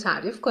ماجرایی رو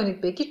تعریف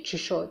کنید، بگید چی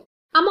شد.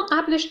 اما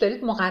قبلش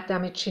دارید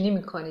مقدمه چینی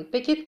میکنید،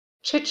 بگید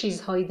چه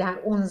چیزهایی در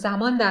اون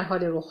زمان در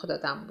حال رخ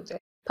دادن بوده.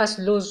 پس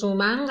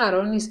لزوماً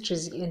قرار نیست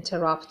چیزی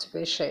اینتراپت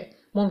بشه.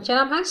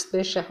 ممکنم هست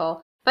بشه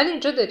ها، ولی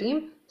اینجا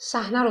داریم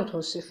صحنه رو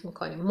توصیف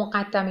میکنیم،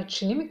 مقدمه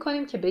چینی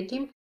میکنیم که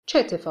بگیم چه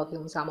اتفاقی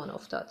اون زمان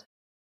افتاد.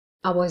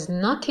 I was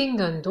knocking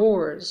on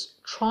doors,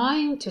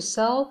 trying to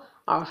sell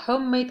our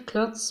homemade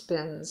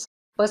clothespins.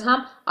 باز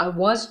هم I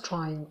was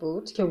trying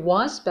بود که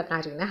was به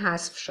قرینه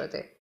حذف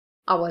شده.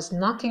 I was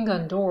knocking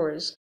on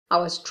doors. I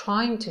was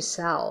trying to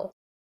sell.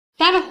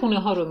 در خونه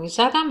ها رو می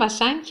زدم و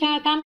سعی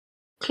کردم.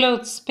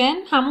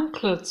 clothespin همون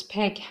clothes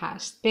peg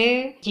هست.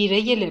 به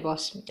گیره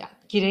لباس میگن.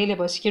 گیره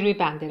لباسی که روی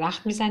بند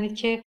رخت میزنید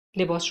که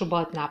لباس رو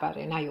باد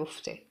نبره،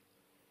 نیفته.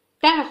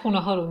 در خونه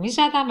ها رو می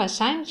زدم و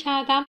سعی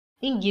کردم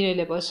این گیره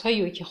لباس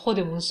هایی که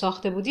خودمون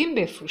ساخته بودیم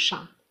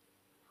بفروشم.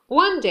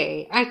 One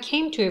day I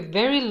came to a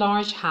very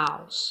large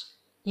house.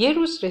 یه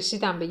روز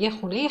رسیدم به یه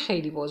خونه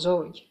خیلی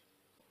بزرگ.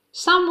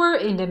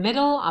 Somewhere in the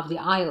middle of the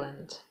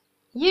island.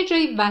 یه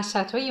جایی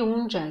وسطای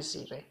اون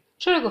جزیره.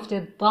 چرا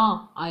گفته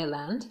the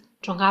island؟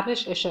 چون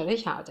قبلش اشاره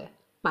کرده.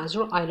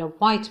 منظور Isle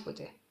of Wight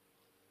بوده.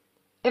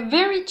 A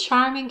very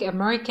charming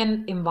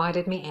American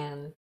invited me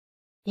in.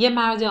 یه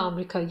مرد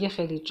آمریکایی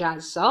خیلی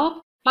جذاب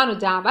منو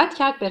دعوت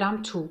کرد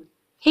برم تو.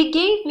 He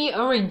gave me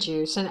orange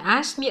juice and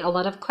asked me a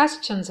lot of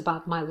questions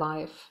about my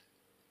life.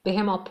 به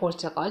هم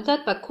پرتقال داد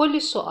و کلی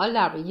سوال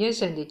درباره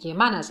زندگی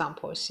من ازم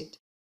پرسید.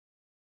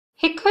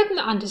 He couldn't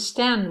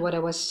understand what I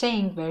was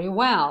saying very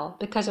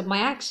well because of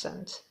my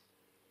accent.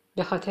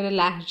 به خاطر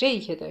لهجه‌ای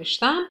که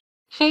داشتم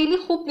خیلی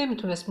خوب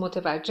نمیتونست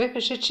متوجه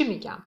بشه چی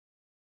میگم.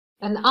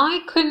 And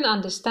I couldn't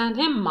understand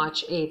him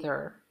much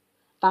either.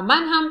 و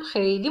من هم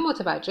خیلی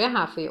متوجه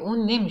حرفه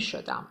اون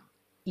نمیشدم.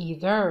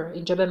 Either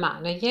اینجا به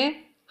معنای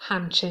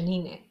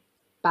همچنینه.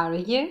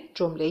 برای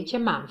جمله‌ای که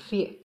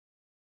منفیه.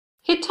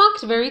 He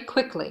talked very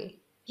quickly.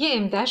 یه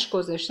امدش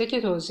گذاشته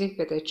که توضیح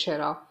بده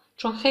چرا.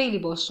 چون خیلی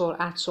با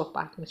سرعت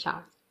صحبت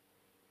میکرد.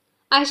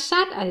 I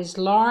sat at his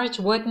large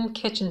wooden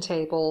kitchen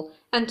table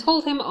and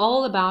told him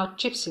all about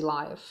gypsy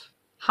life.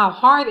 How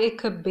hard it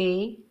could be,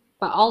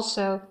 but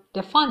also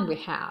the fun we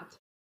had.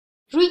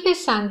 روی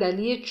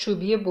صندلی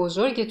چوبی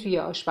بزرگ توی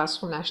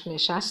آشپزخونش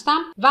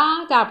نشستم و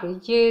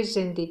درباره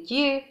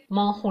زندگی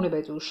ما خونه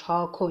به دوش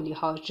ها، کولی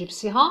ها،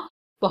 جیپسی ها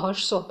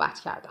باهاش صحبت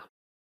کردم.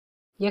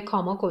 یه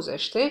کاما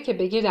گذاشته که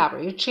بگه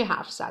درباره چی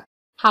حرف زد.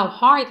 How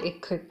hard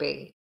it could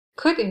be.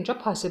 could اینجا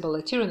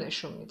possibility رو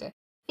نشون میده.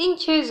 این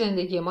که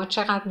زندگی ما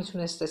چقدر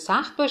میتونسته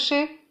سخت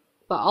باشه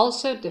و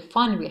also the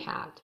fun we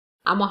had.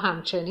 اما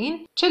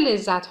همچنین چه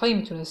لذت هایی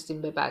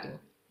میتونستیم ببریم.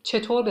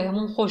 چطور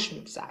بهمون خوش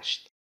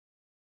میگذشت.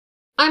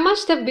 I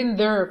must have been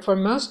there for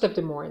most of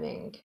the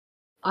morning.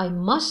 I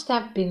must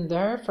have been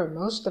there for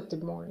most of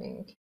the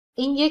morning.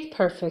 این یک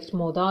پرفکت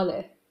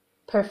موداله.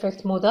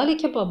 پرفکت مودالی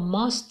که با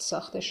must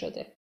ساخته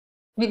شده.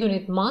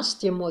 میدونید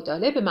must یه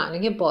موداله به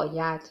معنی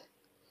باید.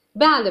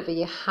 به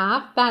علاوه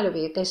have به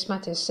علاوه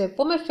قسمت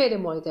سوم فعل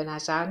مورد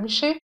نظر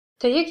میشه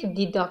تا یک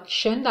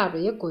دیداکشن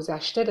درباره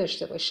گذشته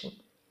داشته باشیم.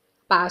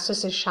 بر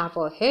اساس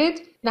شواهد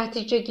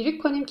نتیجه گیری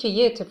کنیم که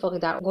یه اتفاقی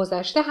در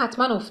گذشته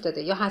حتما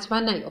افتاده یا حتما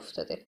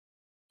نیفتاده.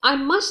 I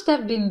must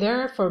have been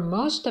there for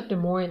most of the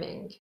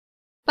morning.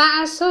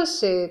 بر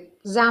اساس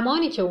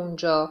زمانی که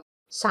اونجا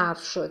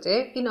صرف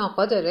شده این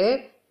آقا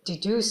داره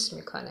دیدوس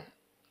میکنه.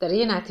 داره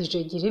یه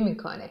نتیجه گیری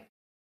میکنه.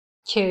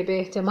 که به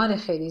احتمال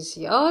خیلی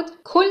زیاد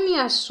کلی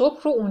از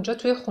صبح رو اونجا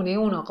توی خونه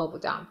اون آقا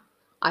بودم.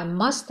 I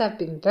must have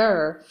been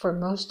there for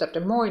most of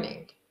the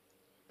morning.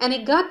 And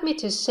it got me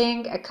to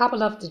sing a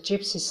couple of the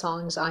gypsy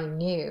songs I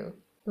knew.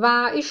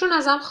 و ایشون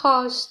ازم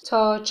خواست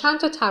تا چند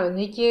تا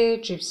ترانه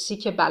جیپسی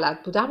که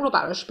بلد بودم رو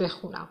براش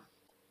بخونم.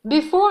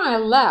 Before I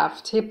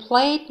left, he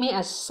played me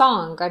a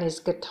song on his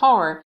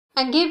guitar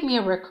and gave me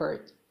a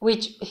record,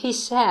 which he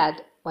said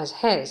was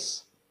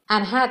his,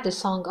 and had the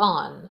song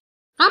on.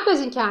 قبل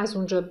از اینکه از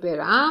اونجا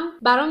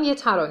برام یه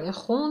ترانه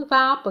خوند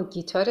و با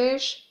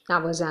گیتارش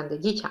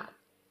نوازندگی کرد.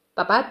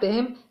 و بعد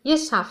بهم یه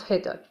صفحه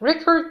داد.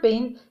 record به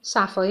این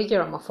صفحه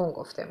گرامافون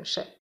گفته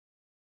میشه.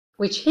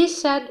 Which he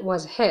said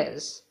was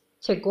his.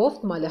 که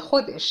گفت مال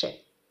خودشه.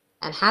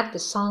 And had the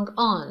song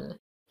on.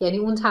 یعنی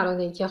اون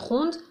ترانه‌ای که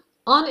خوند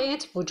on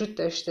it وجود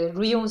داشته.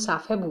 روی اون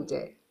صفحه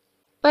بوده.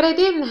 But I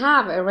didn't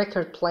have a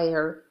record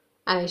player.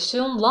 And I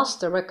soon lost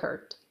the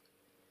record.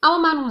 اما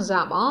من اون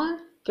زمان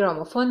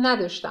گرامافون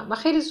نداشتم و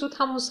خیلی زود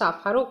همون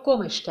صفحه رو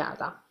گمش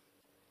کردم.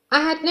 I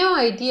had no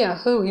idea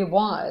who he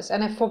was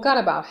and I forgot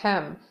about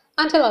him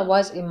until I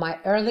was in my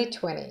early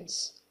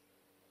 20s.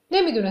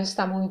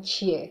 نمیدونستم اون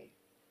کیه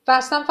و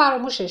اصلا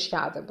فراموشش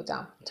کرده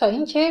بودم تا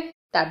اینکه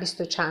در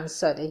 20 و چند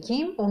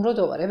سالگیم اون رو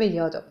دوباره به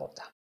یاد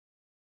آوردم.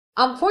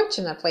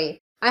 Unfortunately,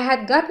 I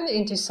had gotten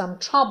into some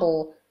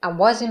trouble and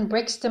was in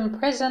Brixton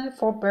prison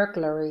for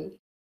burglary.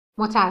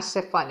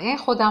 متاسفانه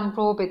خودم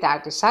رو به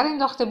دردسر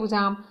انداخته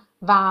بودم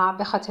و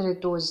به خاطر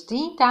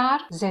دزدی در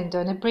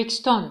زندان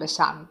بریکستون به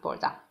سر می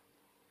بردم.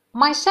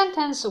 My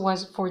sentence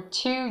was for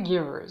 2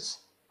 years.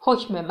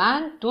 حکم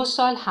من 2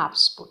 سال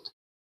حبس بود.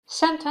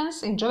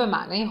 Sentence اینجا به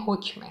معنای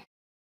حکمه.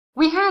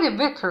 We had a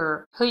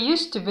vicar who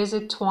used to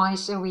visit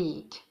twice a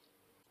week.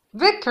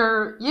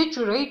 vicar یه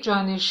جورایی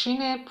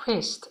جانشین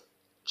priest،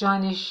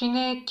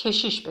 جانشین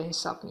کشیش به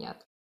حساب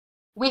میاد.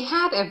 We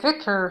had a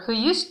vicar who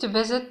used to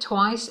visit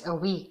twice a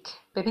week.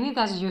 ببینید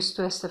از used to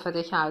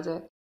استفاده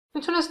کرده.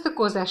 میتونسته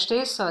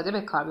گذشته ساده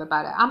به کار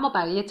ببره اما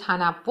برای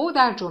تنوع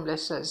در جمله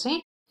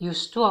سازی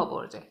used to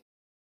آورده.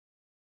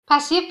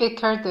 پس یه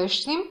vicar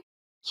داشتیم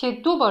که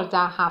 2 بار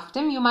در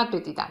هفته میومد به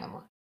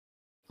دیدنمون.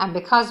 And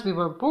because we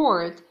were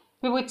bored,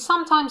 we would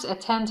sometimes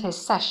attend his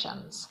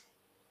sessions.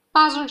 و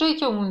از اونجایی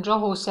که اونجا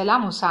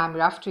حوصله‌مون سر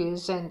میرفت توی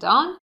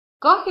زندان،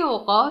 گاهی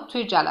اوقات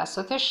توی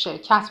جلساتش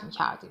شرکت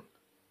میکردیم.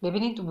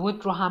 ببینید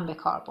would رو هم به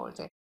کار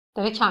برده.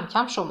 داره کم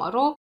کم شما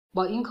رو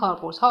با این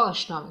کاربردها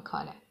آشنا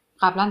میکنه.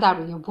 قبلا در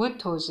روی would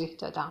توضیح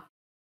دادم.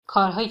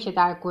 کارهایی که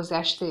در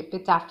گذشته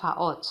به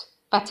دفعات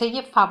و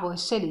طی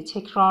فواصلی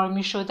تکرار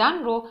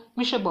میشدن رو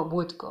میشه با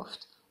would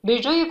گفت. به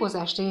جای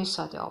گذشته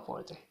ساده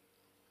آورده.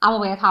 اما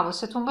باید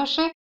حواستون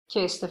باشه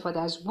که استفاده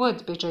از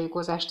would به جای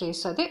گذشته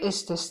ساده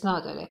استثناء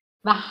داره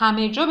و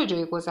همه جا به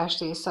جای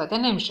گذشته ساده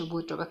نمیشه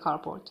would رو به کار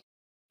برد.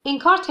 این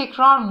کار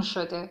تکرار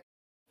میشده.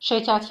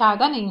 شرکت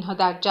کردن اینها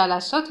در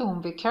جلسات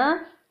اون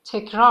vicar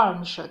تکرار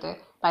میشده.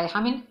 برای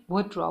همین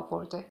would رو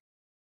آورده.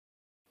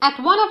 At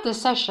one of the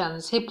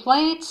sessions he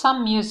played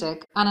some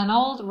music on an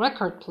old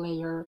record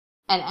player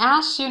and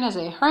as soon as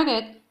I heard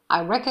it I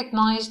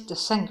recognized the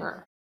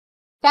singer.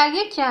 در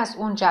یکی از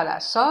اون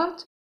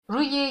جلسات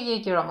روی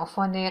یک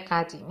گرامافون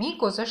قدیمی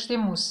گذاشت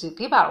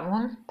موسیقی بر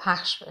اون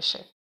پخش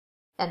بشه.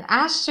 And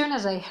as soon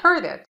as I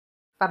heard it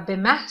و به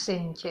محض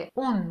اینکه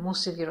اون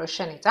موسیقی رو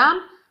شنیدم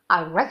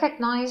I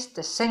recognized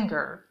the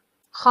singer.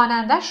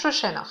 خوانندش رو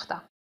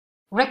شناختم.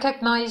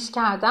 Recognize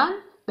کردن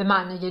به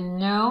معنای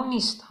know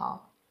نیست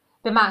ها.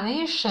 به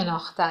معنای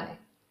شناختنه.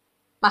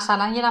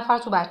 مثلا یه نفر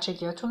تو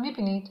بچگیاتون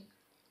میبینید.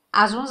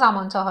 از اون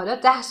زمان تا حالا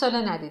 10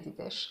 سال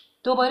ندیدیدش.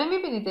 دوباره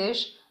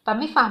میبینیدش و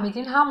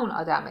میفهمیدین همون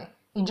آدمه.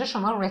 اینجا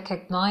شما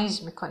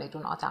recognize میکنید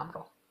اون آدم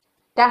رو.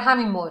 در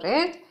همین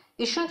مورد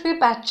ایشون توی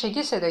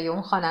بچگی صدای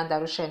اون خواننده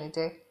رو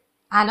شنیده.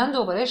 الان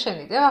دوباره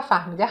شنیده و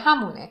فهمیده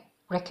همونه.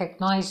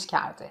 recognize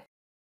کرده.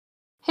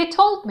 He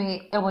told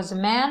me it was a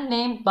man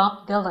named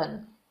Bob Dylan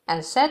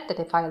and said that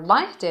if I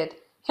liked it,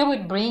 he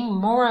would bring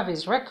more of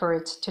his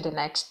records to the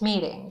next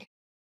meeting.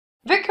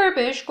 vicar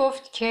بهش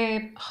گفت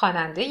که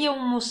خواننده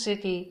اون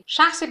موسیقی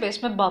شخصی به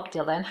اسم باب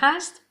دیلن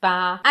هست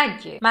و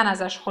اگه من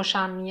ازش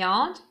خوشم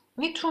میاد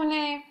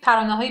میتونه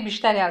ترانه‌های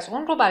بیشتری از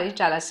اون رو برای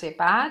جلسه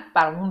بعد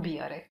برامون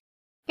بیاره.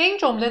 به این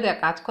جمله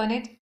دقت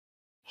کنید.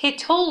 He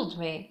told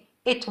me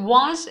it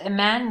was a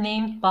man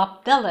named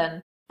Bob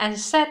Dylan and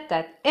said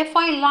that if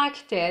I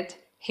liked it,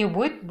 he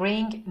would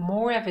bring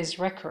more of his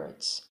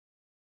records.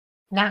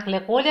 نقل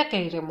قول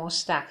غیر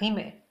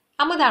مستقیمه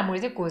اما در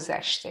مورد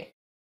گذشته.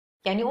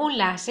 یعنی اون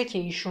لحظه که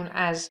ایشون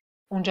از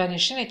اون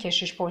جانشین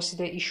کشیش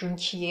پرسیده ایشون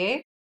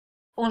کیه،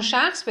 اون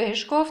شخص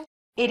بهش گفت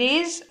It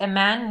is a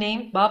man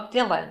named Bob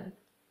Dylan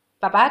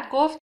و بعد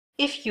گفت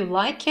If you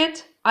like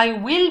it, I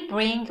will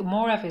bring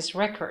more of his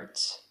records.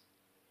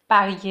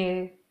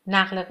 برای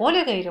نقل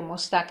قول غیر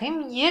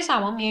مستقیم یه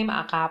زمان میایم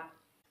عقب.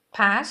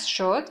 پس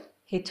شد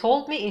He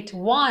told me it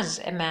was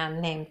a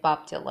man named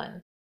Bob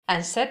Dylan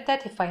and said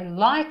that if I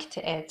liked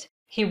it,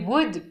 he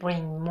would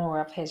bring more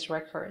of his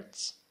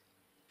records.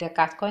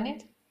 دقت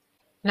کنید.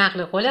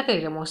 نقل قول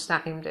غیر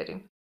مستقیم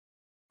داریم.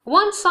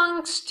 One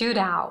song stood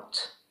out.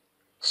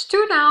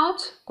 Stood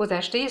out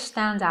گذشته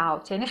stand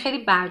out یعنی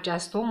خیلی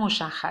برجسته و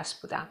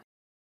مشخص بودن.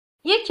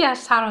 یکی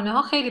از ترانه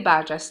ها خیلی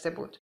برجسته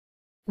بود.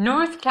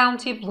 North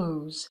County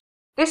Blues.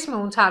 اسم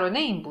اون ترانه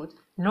این بود.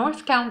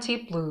 North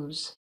County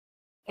Blues.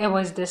 It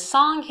was the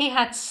song he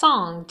had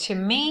sung to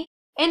me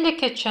in the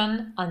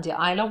kitchen on the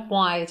Isle of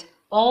Wight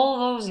all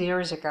those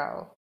years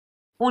ago.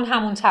 اون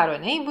همون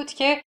ترانه این بود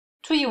که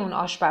توی اون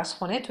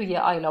آشپزخونه توی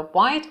آیل آف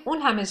وایت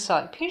اون همه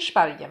سال پیش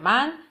برای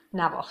من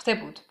نواخته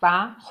بود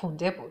و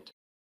خونده بود.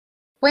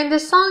 When the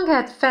song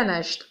had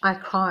finished, I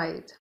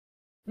cried.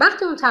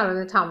 وقتی اون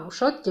ترانه تموم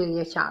شد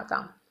گریه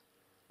کردم.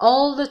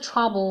 All the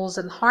troubles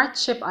and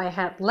hardship I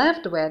had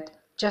lived with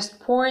just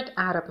poured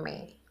out of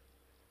me.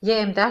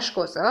 یه امدش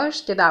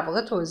گذاشت که در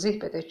واقع توضیح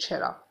بده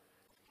چرا.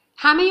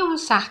 همه اون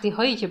سختی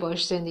هایی که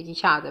باش زندگی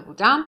کرده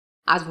بودم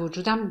از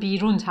وجودم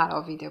بیرون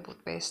تراویده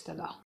بود به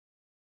اصطلاح.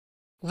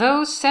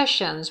 Those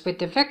sessions with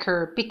the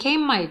vicar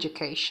became my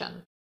education.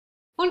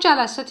 اون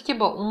جلساتی که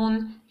با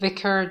اون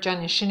vicar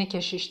جانشین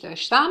کشیش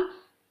داشتم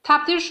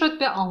تبدیل شد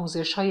به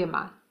آموزش های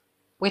من.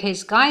 With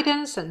his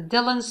guidance and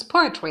Dylan's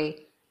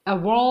poetry, a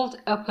world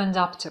opened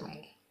up to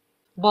me.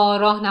 با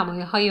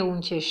راهنمایی های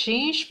اون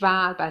کشیش و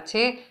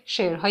البته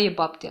شعرهای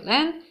باب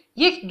دیلن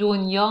یک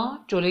دنیا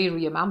جلوی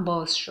روی من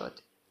باز شد.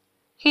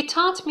 He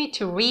taught me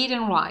to read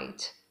and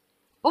write.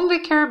 اون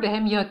ویکر به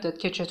هم یاد داد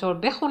که چطور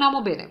بخونم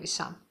و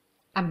بنویسم.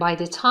 And by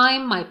the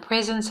time my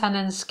prison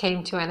sentence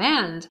came to an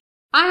end,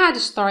 I had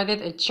started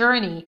a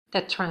journey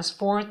that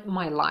transformed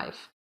my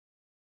life.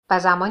 و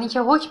زمانی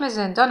که حکم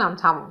زندانم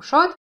تموم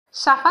شد،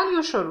 سفری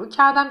رو شروع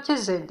کردم که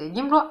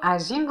زندگیم رو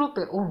از این رو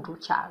به اون رو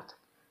کرد.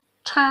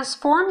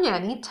 Transform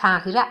یعنی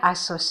تغییر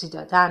اساسی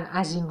دادن،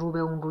 از این رو به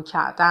اون رو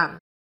کردن.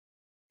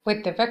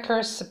 With the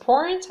vicar's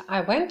support,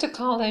 I went to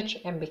college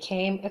and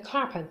became a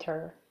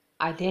carpenter.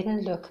 I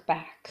didn't look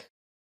back.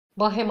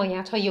 با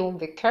حمایت‌های اون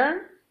ویکر،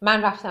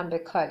 من رفتم به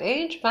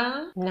کالج و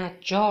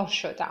نجار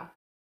شدم.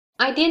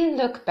 I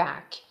didn't look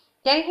back.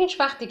 یعنی هیچ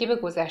وقت دیگه به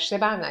گذشته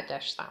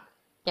برنگشتم.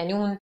 یعنی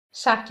اون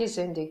سبک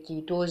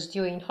زندگی، دزدی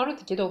و اینها رو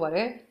دیگه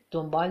دوباره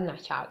دنبال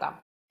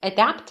نکردم.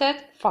 Adapted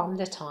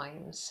from the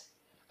times.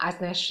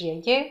 از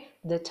نشریه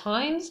The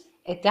Times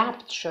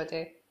adapt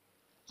شده.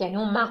 یعنی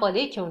اون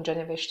مقاله‌ای که اونجا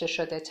نوشته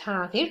شده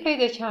تغییر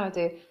پیدا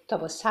کرده تا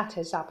با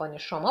سطح زبان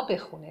شما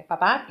بخونه و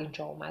بعد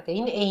اینجا اومده.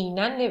 این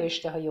عیناً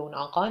نوشته های اون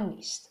آقا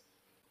نیست.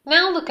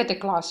 Now look at the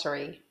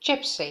glossary.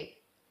 Gypsy.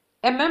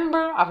 A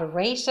member of a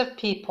race of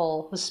people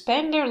who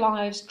spend their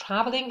lives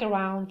traveling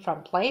around from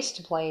place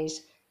to place,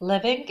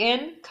 living in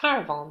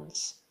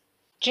caravans.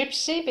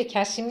 جیپسی به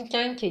کسی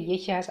میگن که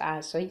یکی از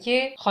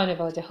اعضای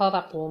خانواده ها و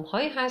قوم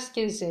هایی هست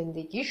که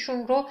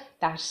زندگیشون رو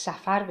در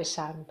سفر به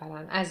سر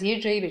میبرن. از یه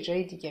جایی به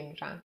جای دیگه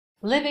میرن.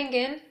 Living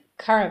in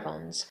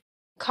caravans.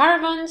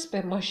 caravans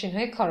به ماشین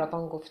های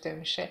کاراوان گفته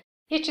میشه.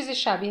 یه چیزی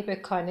شبیه به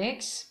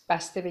کانکس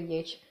بسته به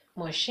یک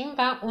ماشین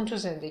و اون تو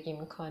زندگی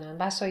میکنن.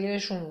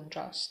 وسایلشون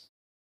اونجاست.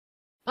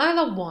 Isle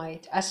of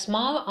Wight, a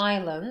small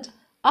island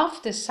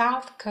off the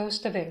south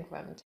coast of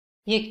England.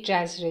 یک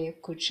جزیره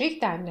کوچک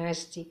در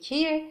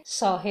نزدیکی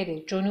ساحل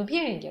جنوبی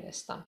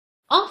انگلستان.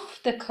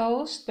 Off the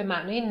coast به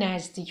معنای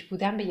نزدیک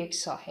بودن به یک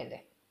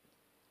ساحله.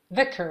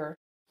 Vicar,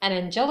 an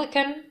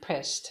Anglican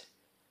priest.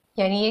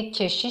 یعنی یک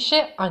کشیش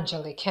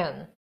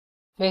آنجلیکن.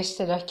 به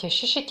اصطلاح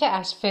کشیشی که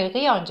از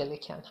فرقه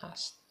آنجلیکن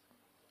هست.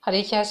 حالا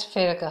یکی از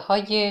فرقه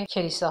های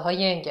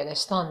کلیساهای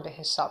انگلستان به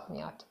حساب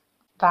میاد.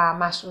 و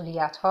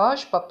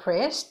مسئولیت‌هاش با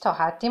پریست تا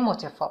حدی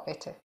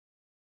متفاوته.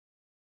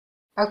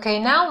 Okay,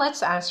 now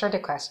let's answer the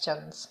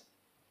questions.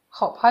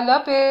 خب حالا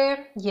به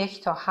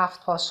 1 تا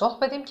 7 پاسخ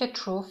بدیم که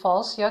true,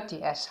 false یا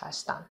DS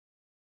هستن.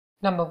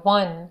 Number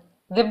 1.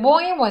 The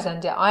boy was on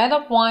the Isle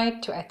of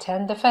Wight to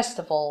attend the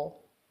festival.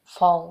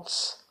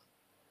 False.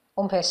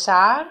 اون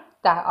پسر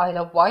در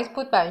Isle of Wight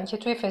بود برای اینکه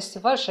توی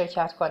فستیوال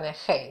شرکت کنه.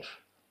 خیر.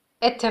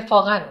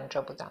 اتفاقاً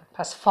اونجا بودن.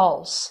 پس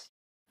false.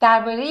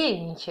 درباره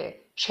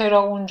اینکه چرا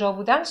اونجا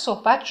بودن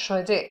صحبت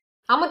شده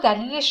اما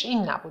دلیلش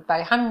این نبود.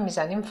 برای همین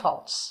میزنیم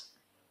false.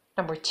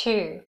 Number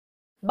 2.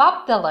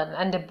 Bob Dylan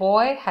and the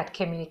boy had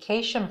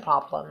communication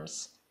problems.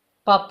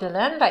 Bob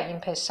Dylan و این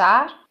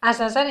پسر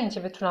از نظر اینکه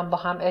بتونن با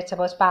هم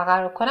ارتباط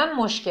برقرار کنن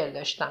مشکل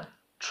داشتن.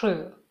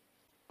 True.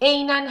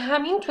 عیناً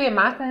همین توی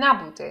متن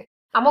نبوده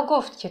اما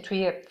گفت که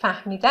توی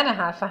فهمیدن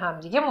حرف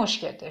همدیگه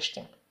مشکل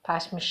داشتیم.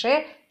 پس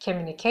میشه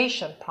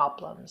communication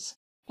problems.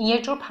 این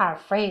یه جور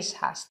پرفریز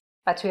هست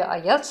و توی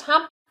آیلتس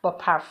هم با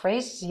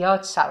پرفریز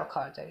زیاد سر و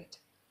کار دارید.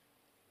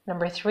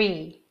 Number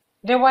 3.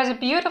 There was a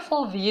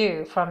beautiful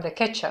view from the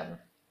kitchen.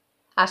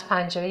 از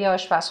پنجره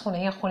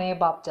آشپزخونه خونه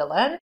باب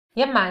دیلن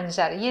یه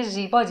منظره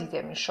زیبا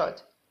دیده میشد.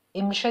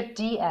 این میشه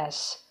DS.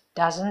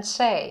 Doesn't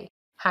say.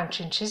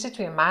 همچین چیزی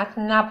توی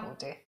متن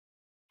نبوده.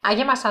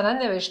 اگه مثلا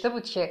نوشته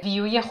بود که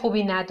ویوی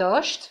خوبی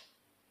نداشت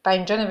و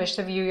اینجا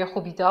نوشته ویوی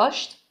خوبی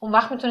داشت اون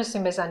وقت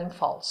میتونستیم بزنیم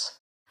false.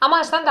 اما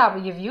اصلا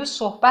درباره ویو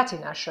صحبتی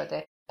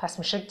نشده. پس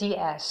میشه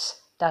DS.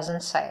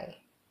 Doesn't say.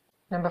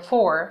 Number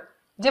 4.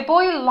 The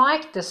boy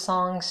liked the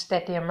songs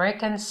that the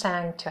Americans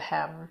sang to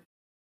him.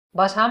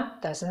 باز هم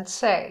doesn't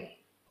say.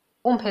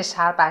 اون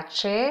پسر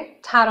بچه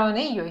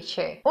ترانه‌ای رو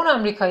که اون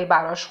آمریکایی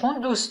براش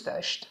خوند دوست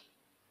داشت.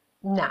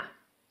 نه.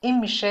 این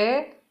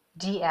میشه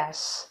DS.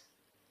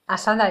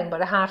 اصلا در این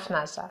باره حرف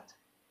نزد.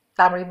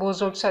 درباره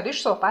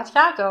بزرگسالیش صحبت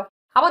کرد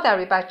اما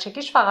درباره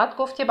بچگیش فقط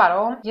گفت که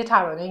برام یه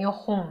ترانه‌ای رو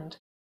خوند.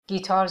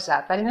 گیتار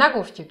زد ولی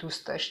نگفت که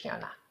دوست داشت یا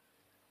نه.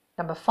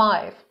 Number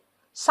 5.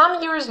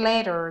 Some years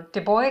later,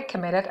 the boy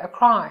committed a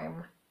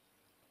crime.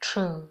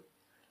 True.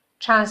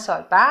 چند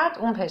سال بعد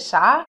اون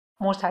پسر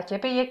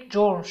مرتکب یک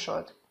جرم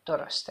شد.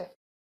 درسته.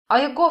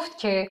 آیا گفت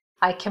که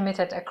I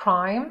committed a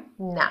crime؟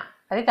 نه.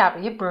 ولی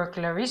درباره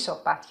burglary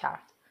صحبت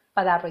کرد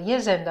و درباره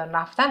زندان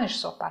رفتنش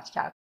صحبت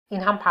کرد.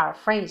 این هم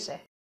پرافریزه.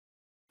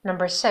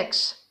 Number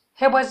 6.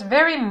 He was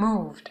very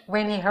moved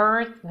when he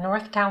heard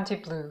North County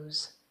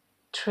Blues.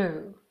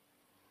 True.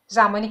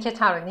 زمانی که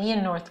ترانه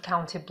نورث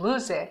کانتی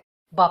بلوز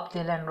باب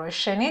دیلن رو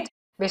شنید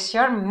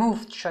بسیار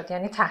موفد شد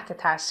یعنی تحت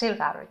تاثیر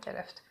قرار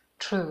گرفت.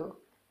 True.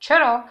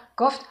 چرا؟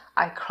 گفت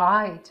I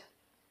cried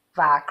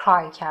و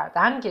cry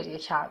کردن، گریه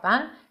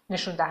کردن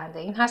نشون دهنده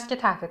این هست که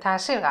تحت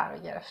تاثیر قرار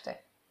گرفته.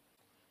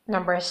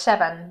 Number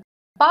 7.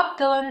 Bob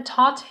Dylan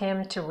taught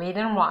him to read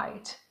and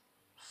write.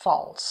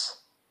 False.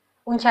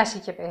 اون کسی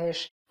که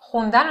بهش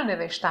خوندن و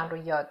نوشتن رو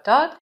یاد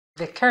داد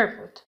ویکر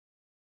بود.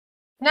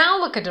 Now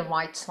look at the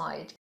right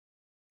side.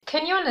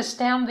 Can you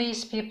understand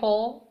these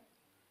people?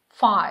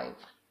 5.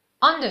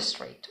 On the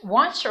street,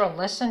 watch or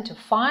listen to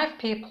 5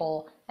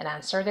 people and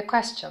answer the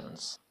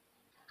questions.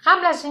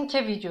 قبل از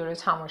اینکه ویدیو رو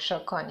تماشا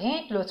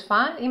کنید،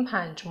 لطفاً این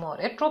 5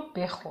 مورد رو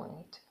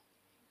بخونید.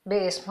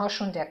 به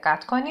اسمهاشون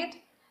دقت کنید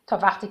تا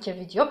وقتی که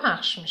ویدیو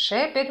پخش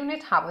میشه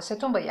بدونید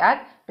حواستون باید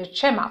به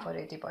چه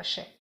مواردی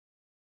باشه.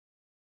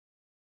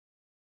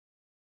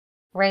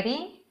 Ready?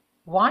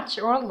 Watch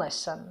or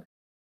listen.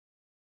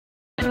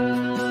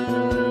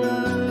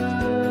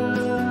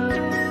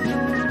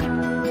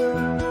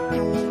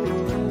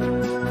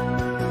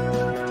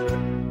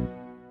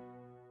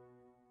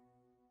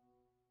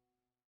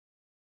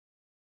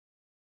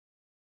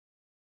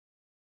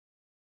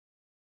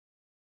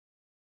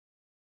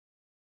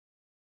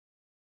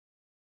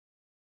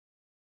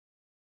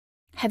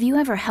 Have you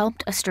ever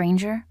helped a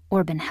stranger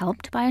or been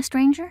helped by a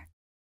stranger?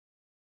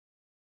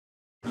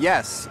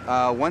 Yes.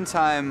 One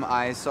time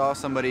I saw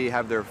somebody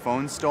have their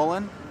phone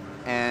stolen,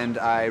 and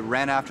I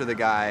ran after the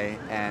guy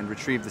and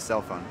retrieved the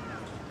cell phone.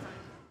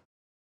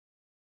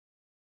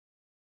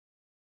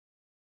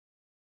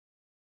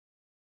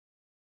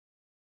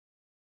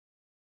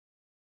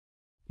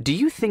 Do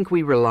you think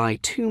we rely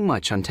too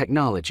much on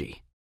technology?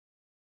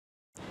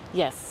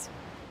 Yes.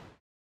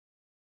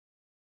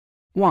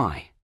 Why?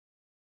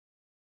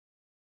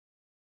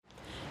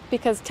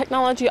 Because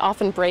technology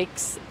often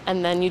breaks, and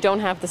then you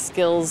don't have the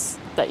skills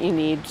that you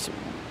need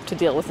to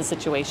deal with the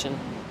situation.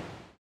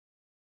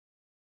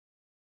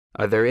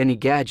 Are there any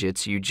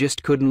gadgets you just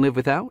couldn't live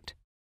without?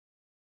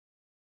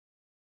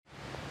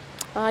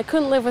 I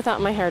couldn't live without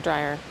my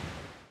hairdryer.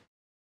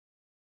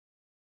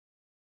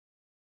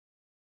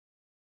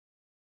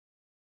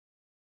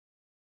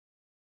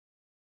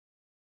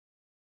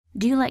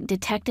 Do you like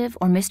detective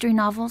or mystery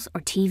novels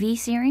or TV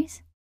series?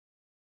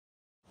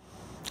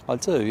 I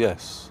do,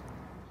 yes.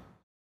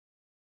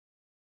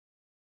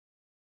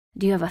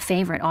 Do you have a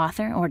favorite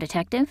author or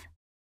detective?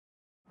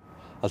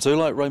 I do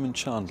like Raymond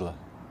Chandler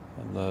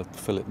and the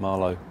Philip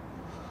Marlowe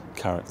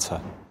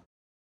character.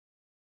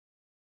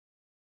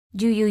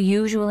 Do you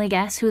usually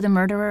guess who the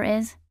murderer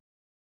is?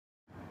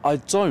 I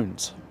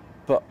don't,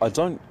 but I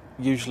don't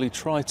usually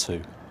try to.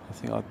 I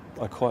think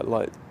I quite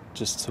like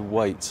just to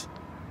wait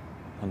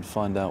and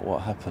find out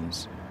what happens.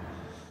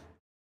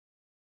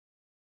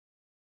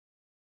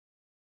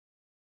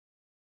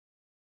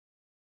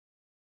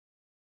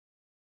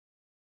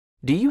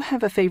 Do you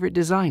have a favorite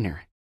designer?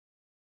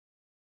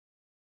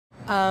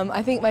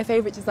 I think my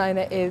favourite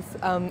designer is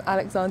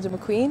Alexander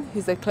McQueen,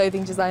 who's a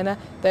clothing designer,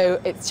 though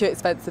it's too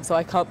expensive so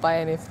I can't buy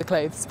any of the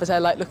clothes, but I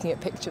like looking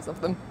at pictures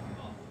of them.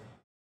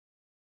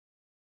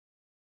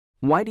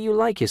 Why do you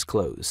like his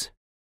clothes?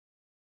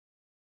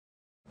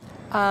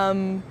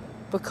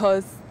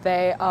 Because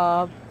they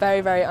are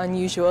very, very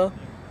unusual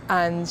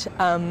and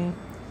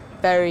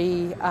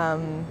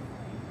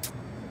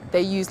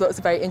they use lots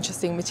of very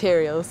interesting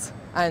materials,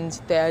 and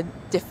they're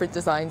different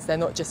designs.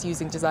 They're not just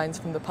using designs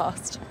from the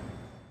past.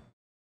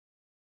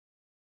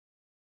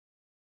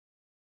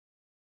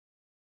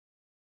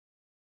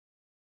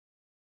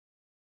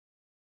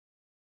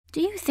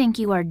 Do you think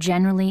you are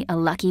generally a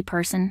lucky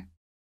person?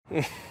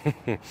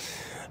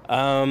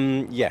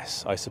 Yes,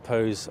 I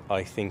suppose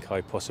I think I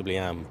possibly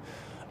am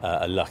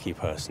a lucky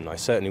person. I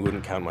certainly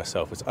wouldn't count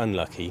myself as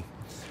unlucky,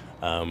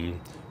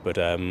 but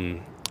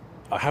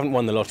I haven't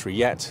won the lottery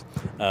yet,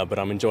 but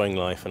I'm enjoying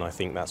life, and I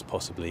think that's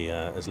possibly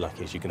as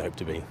lucky as you can hope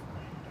to be.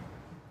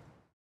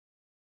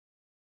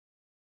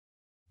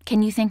 Can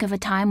you think of a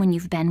time when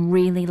you've been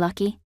really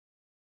lucky?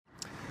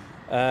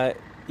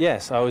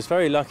 Yes, I was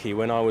very lucky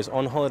when I was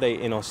on holiday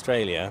in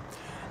Australia,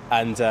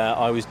 and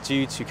I was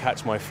due to catch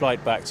my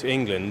flight back to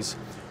England,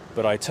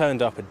 but I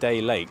turned up a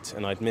day late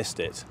and I'd missed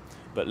it.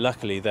 But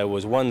luckily there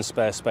was one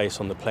spare space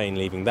on the plane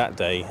leaving that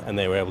day, and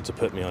they were able to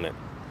put me on it.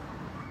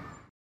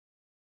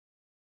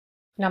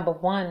 Number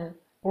 1.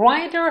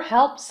 Ryder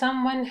helped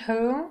someone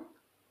who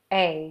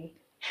A.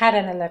 Had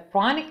an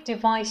electronic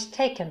device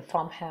taken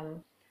from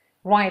him.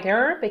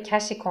 Ryder به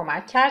کسی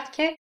کمک کرد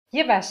که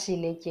یه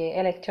وسیله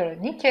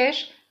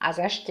الکترونیکش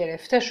ازش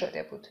گرفته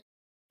شده بود.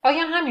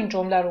 آیا همین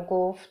جمله رو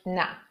گفت؟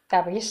 نه.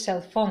 درباره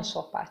سلفون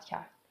صحبت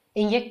کرد.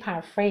 این یک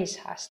پرفریز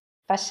هست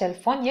و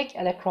سلفون یک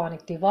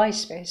الکترونیک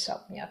دیوایس به حساب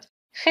میاد.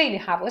 خیلی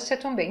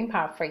حواستون به این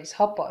پرفریز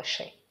ها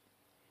باشه.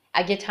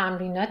 اگه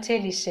تمرینات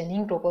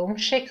لیسنینگ رو به اون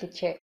شکلی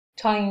که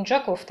تا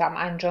اینجا گفتم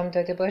انجام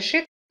داده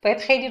باشید، باید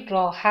خیلی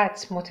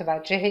راحت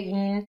متوجه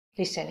این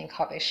لیسنینگ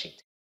ها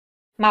بشید.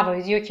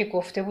 مواردی رو که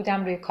گفته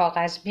بودم روی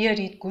کاغذ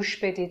بیارید،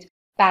 گوش بدید،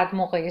 بعد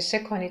مقایسه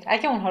کنید.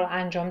 اگه اونها رو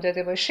انجام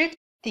داده باشید،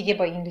 دیگه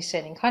با این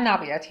لیسنینگ ها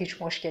نباید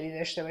هیچ مشکلی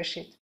داشته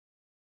باشید.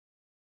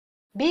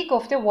 B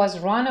گفته was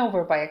run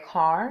over by a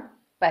car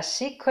و C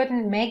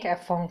couldn't make a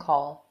phone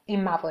call.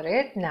 این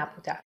موارد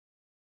نبودن.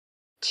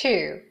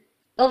 2.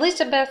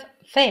 Elizabeth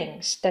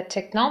thinks that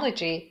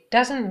technology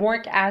doesn't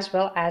work as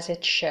well as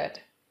it should.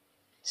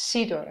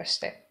 C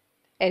درسته.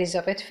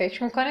 الیزابت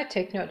فکر میکنه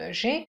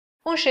تکنولوژی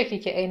اون شکلی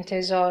که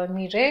انتظار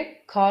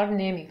میره کار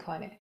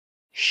نمیکنه.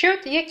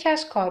 should یکی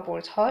از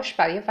کاربردهاش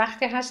برای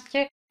وقتی هست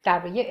که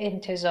درباره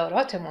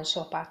انتظاراتمون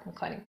صحبت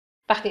میکنیم.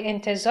 وقتی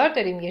انتظار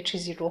داریم یه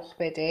چیزی رخ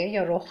بده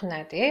یا رخ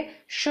نده،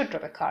 should رو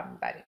به کار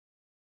میبریم.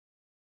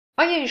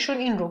 آیا ایشون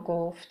این رو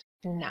گفت؟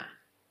 نه.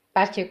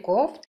 بلکه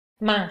گفت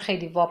من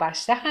خیلی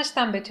وابسته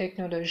هستم به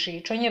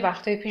تکنولوژی، چون یه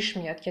وقتایی پیش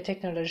میاد که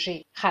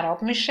تکنولوژی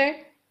خراب میشه،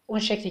 اون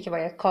شکلی که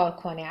باید کار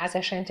کنه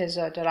ازش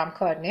انتظار دارم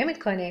کار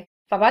نمیکنه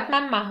و بعد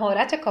من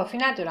مهارت کافی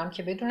ندارم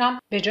که بدونم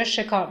به جاش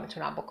چه کار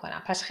میتونم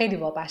بکنم. پس خیلی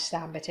وابسته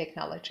هم به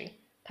تکنولوژی.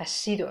 پس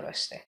سی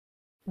درسته.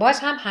 باز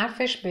هم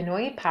حرفش به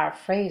نوعی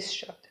پرفریز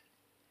شد.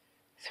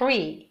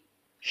 3.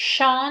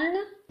 Sean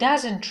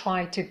doesn't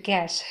try to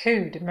guess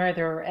who the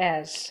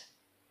murderer is.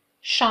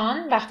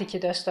 شان وقتی که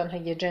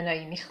داستان‌های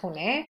جنایی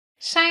میخونه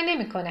سعی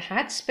نمی‌کنه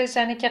حدس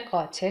بزنه که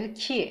قاتل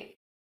کیه.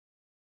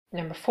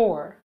 Number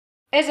 4.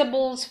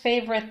 Isabel's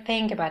favorite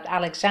thing about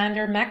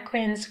Alexander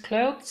McQueen's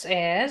clothes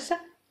is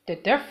the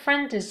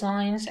different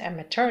designs and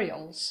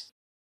materials.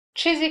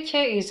 چیزی که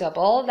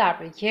ایزابل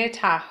درباره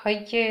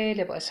طرح‌های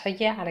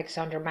لباس‌های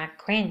الکساندر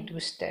مک‌کوین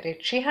دوست داره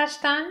چی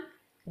هستن؟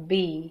 B.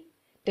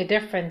 The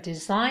different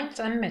designs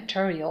and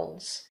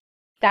materials.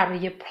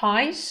 درباره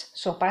پرایس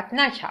صحبت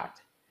نکرد.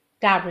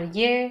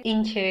 درباره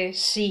اینکه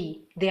C.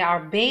 They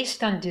are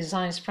based on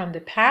designs from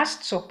the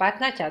past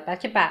صحبت نکرد،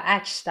 بلکه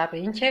برعکس درباره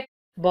اینکه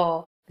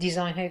با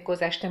دیزاین‌های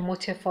گذشته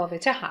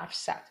متفاوته حرف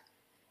زد.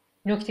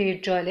 نکته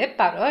جالب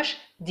براش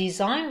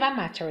دیزاین و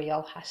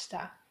متریال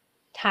هستن.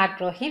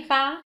 طراحی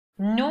و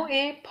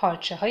نوع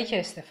پارچه هایی که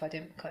استفاده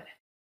میکنه.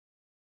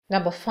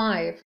 Number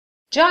 5.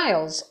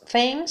 Giles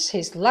thinks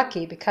he's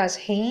lucky because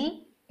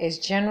he is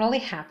generally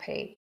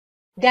happy.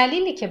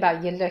 دلیلی که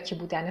برای لاکی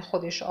بودن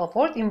خودش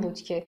آورد این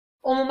بود که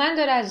عموماً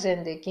داره از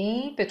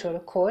زندگی به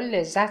طور کل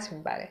لذت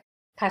میبره.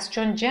 پس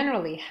چون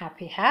generally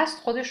happy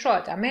هست خودش رو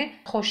آدم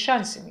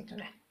خوششانسی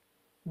میدونه.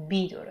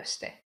 B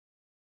درسته.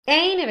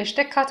 A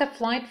نوشته cut a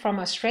flight from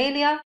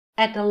Australia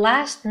at the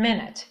last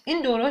minute.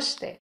 این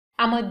درسته.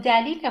 اما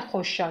دلیل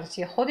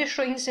خوششانسی خودش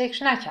رو این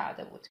ذکر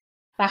نکرده بود.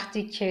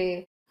 وقتی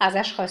که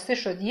ازش خواسته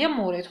شد یه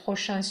مورد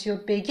خوششانسی رو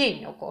بگه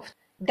اینو گفت.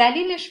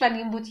 دلیلش ولی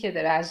این بود که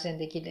داره از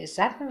زندگی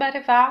لذت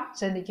میبره و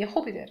زندگی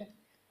خوبی داره.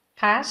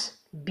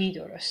 پس B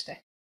درسته.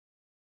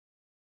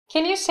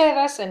 Can you say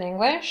this in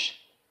English?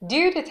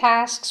 Do the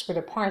tasks with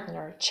a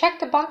partner. Check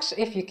the box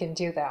if you can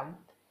do them.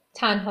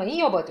 تنهایی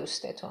یا با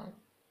دوستتون.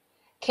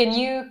 Can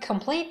you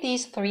complete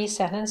these 3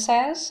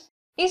 sentences?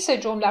 این 3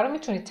 جمله رو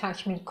میتونید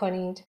تکمیل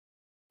کنید.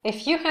 If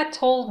you had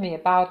told me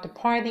about the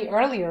party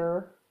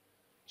earlier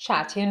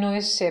شرطی نوع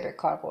 3 به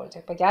کار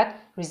برده. باید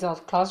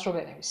result clause رو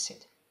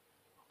بنویسید.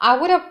 I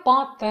would have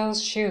bought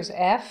those shoes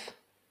if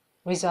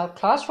result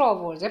clause رو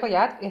آورده.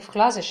 باید if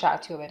clause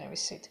شرطی رو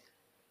بنویسید.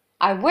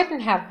 I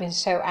wouldn't have been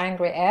so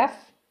angry if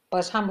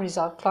باز هم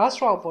result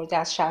clause رو آورده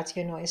از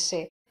شرطی نوع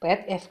 3.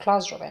 باید if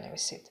clause رو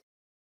بنویسید.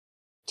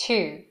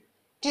 2.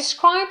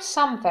 Describe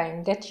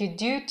something that you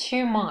do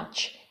too much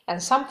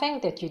and something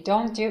that you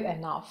don't do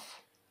enough.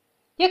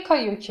 یک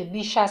کاری رو که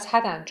بیش از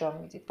حد انجام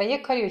میدید و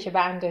یک کاری رو که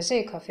به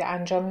اندازه کافی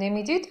انجام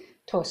نمیدید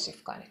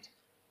توصیف کنید.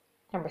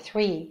 Number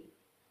 3.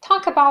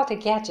 Talk about a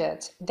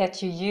gadget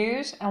that you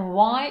use and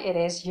why it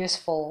is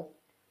useful.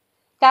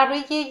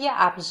 درباره یه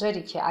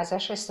ابزاری که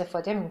ازش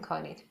استفاده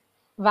میکنید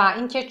و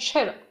اینکه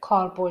چه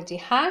کاربردی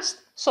هست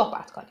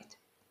صحبت کنید.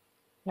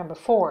 Number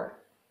 4.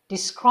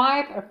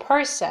 Describe a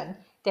person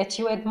that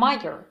you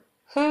admire,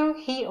 who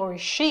he or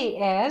she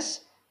is,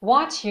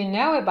 what you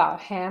know about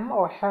him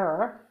or her,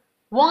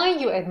 why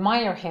you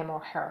admire him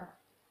or her.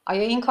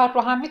 آیا این کار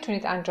رو هم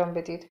میتونید انجام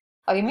بدید؟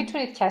 آیا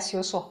میتونید کسی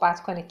رو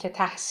صحبت کنید که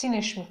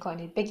تحسینش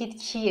میکنید؟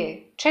 بگید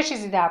کیه؟ چه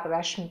چیزی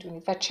دربارش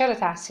میدونید و چرا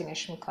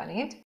تحسینش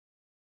میکنید؟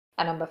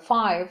 And number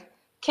 5.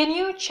 Can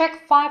you check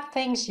 5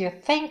 things you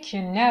think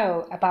you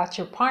know about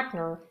your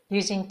partner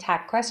using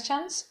tag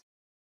questions?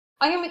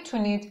 آیا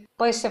میتونید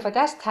با استفاده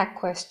از tag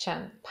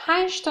question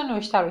 5 تا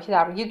نکته رو که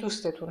درباره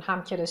دوستتون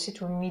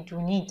همکلاسیتون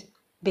میدونید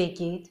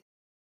بگید؟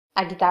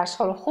 اگه درس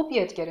ها رو خوب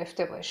یاد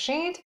گرفته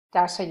باشید،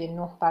 درس های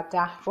 9 و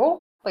 10 رو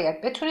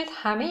باید بتونید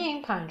همه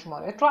این 5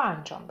 مورد رو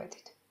انجام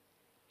بدید.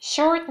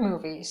 Short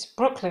movies,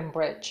 Brooklyn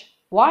Bridge.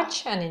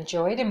 Watch and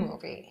enjoy the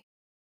movie.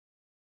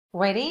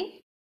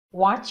 Ready?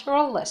 Watch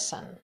or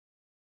listen.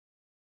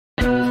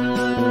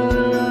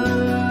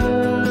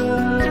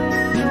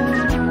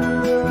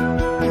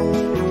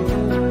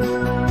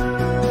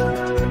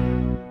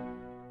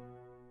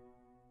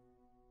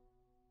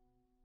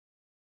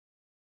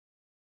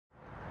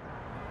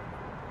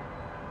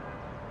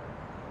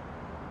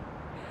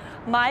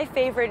 My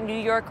favorite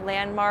New York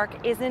landmark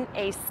isn't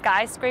a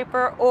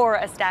skyscraper or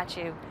a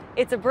statue.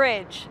 It's a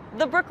bridge,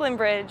 the Brooklyn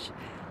Bridge.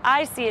 I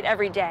see it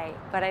every day,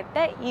 but I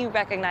bet you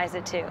recognize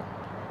it too.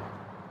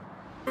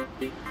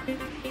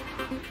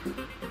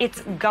 Its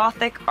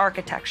Gothic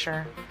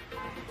architecture,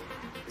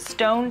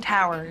 stone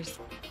towers,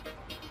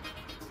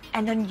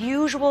 and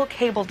unusual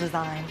cable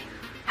design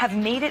have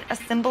made it a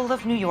symbol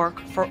of New York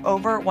for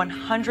over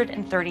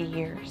 130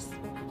 years.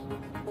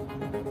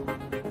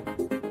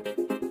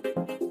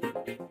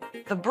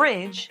 The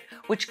bridge,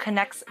 which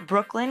connects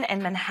Brooklyn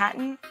and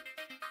Manhattan,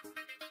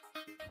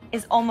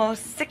 is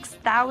almost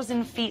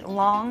 6,000 feet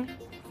long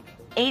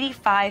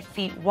 85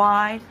 feet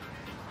wide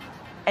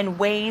and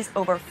weighs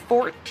over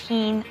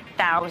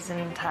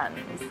 14,000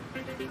 tons.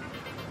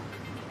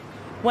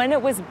 When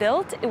it was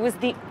built, it was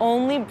the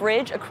only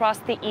bridge across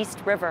the East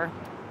River.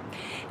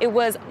 It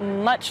was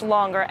much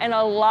longer and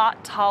a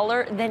lot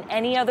taller than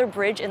any other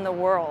bridge in the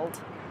world.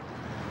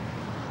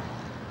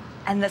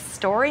 And the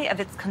story of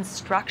its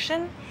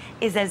construction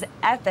is as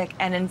epic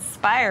and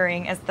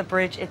inspiring as the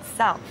bridge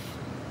itself.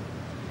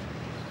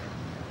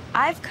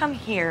 I've come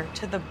here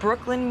to the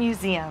Brooklyn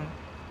Museum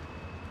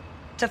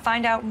to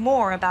find out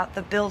more about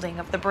the building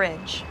of the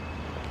bridge.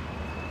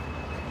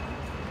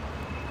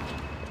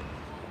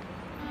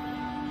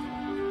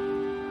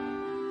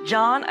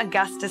 John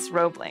Augustus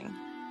Roebling,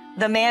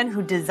 the man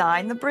who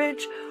designed the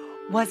bridge,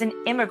 was an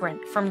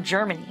immigrant from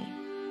Germany.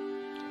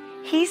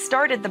 He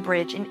started the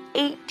bridge in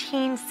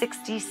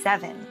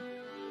 1867,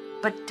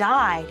 but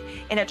died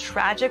in a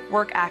tragic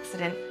work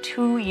accident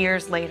 2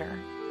 years later.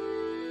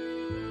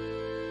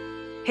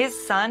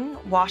 His son,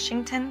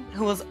 Washington,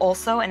 who was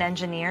also an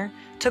engineer,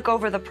 took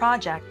over the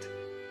project,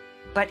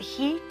 but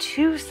he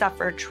too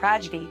suffered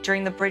tragedy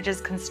during the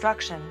bridge's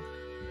construction.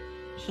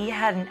 He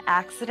had an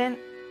accident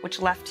which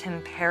left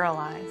him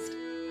paralyzed.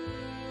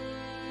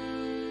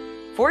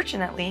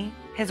 Fortunately,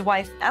 his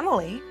wife,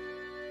 Emily,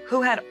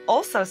 who had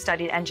also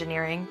studied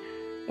engineering,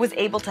 was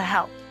able to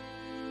help.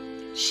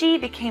 She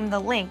became the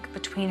link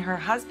between her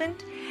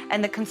husband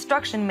and the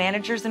construction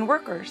managers and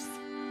workers.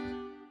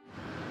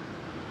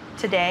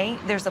 Today,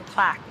 there's a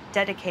plaque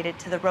dedicated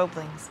to the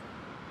Roeblings,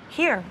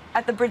 here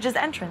at the bridge's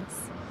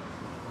entrance.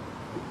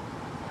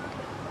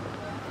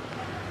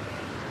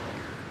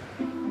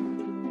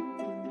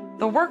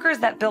 The workers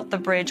that built the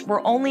bridge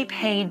were only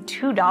paid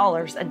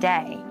 $2 a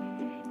day.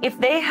 If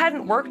they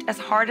hadn't worked as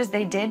hard as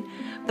they did,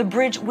 the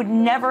bridge would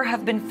never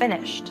have been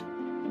finished.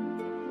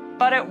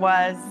 But it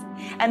was,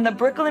 and the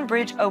Brooklyn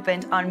Bridge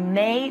opened on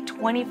May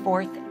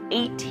 24th,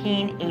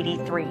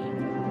 1883.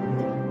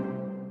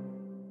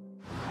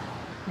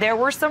 There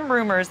were some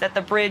rumors that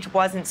the bridge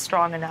wasn't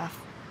strong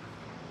enough.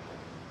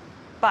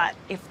 But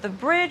if the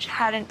bridge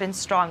hadn't been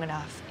strong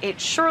enough,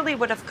 it surely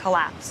would have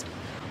collapsed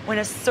when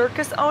a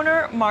circus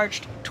owner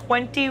marched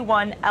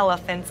 21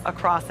 elephants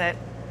across it.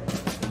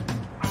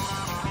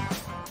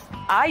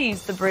 I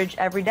use the bridge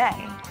every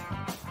day,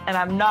 and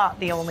I'm not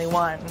the only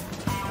one.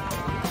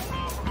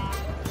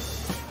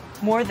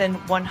 More than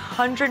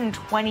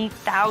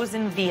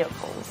 120,000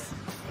 vehicles,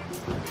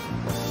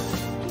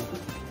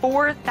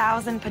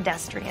 4,000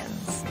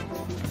 pedestrians,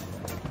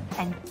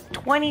 and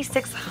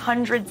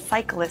 2,600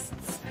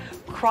 cyclists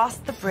cross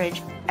the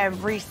bridge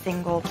every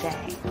single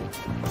day.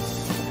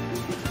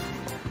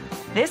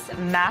 This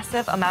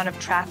massive amount of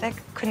traffic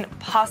couldn't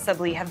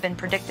possibly have been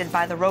predicted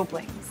by the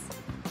Roeblings.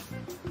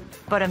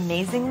 But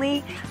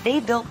amazingly, they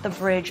built the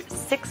bridge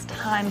 6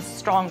 times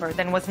stronger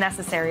than was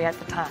necessary at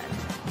the time.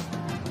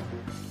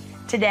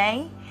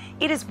 Today,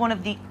 it is one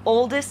of the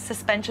oldest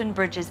suspension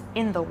bridges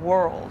in the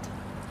world.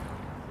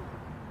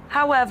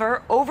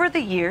 However, over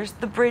the years,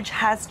 the bridge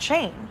has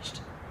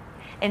changed.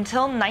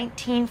 Until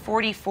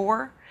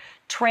 1944,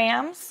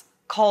 trams,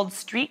 called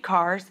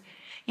streetcars,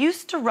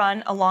 used to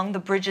run along the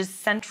bridge's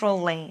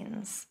central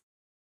lanes.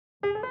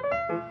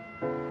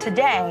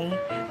 Today,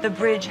 the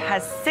bridge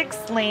has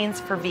 6 lanes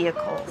for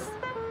vehicles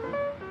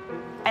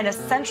and a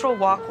central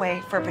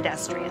walkway for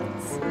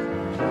pedestrians.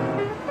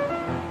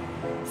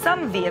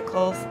 Some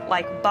vehicles,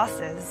 like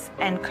buses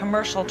and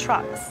commercial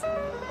trucks,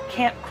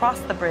 can't cross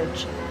the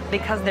bridge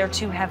because they're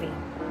too heavy.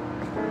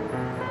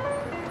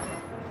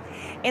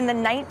 In the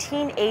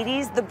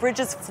 1980s, the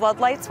bridge's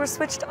floodlights were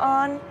switched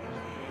on,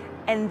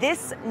 and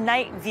this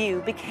night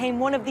view became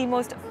one of the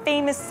most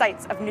famous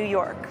sights of New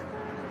York.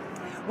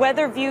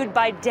 Whether viewed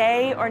by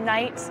day or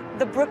night,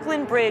 the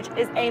Brooklyn Bridge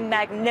is a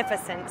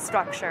magnificent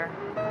structure.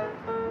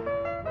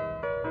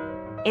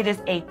 It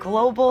is a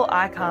global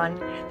icon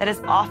that has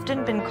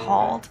often been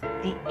called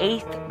the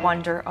 8th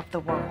wonder of the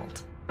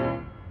world.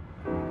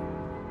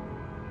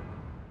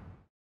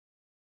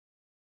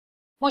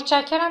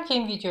 متشکرم که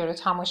این ویدیو رو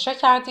تماشا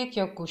کردید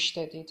یا گوش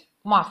دادید.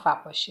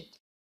 موفق باشید.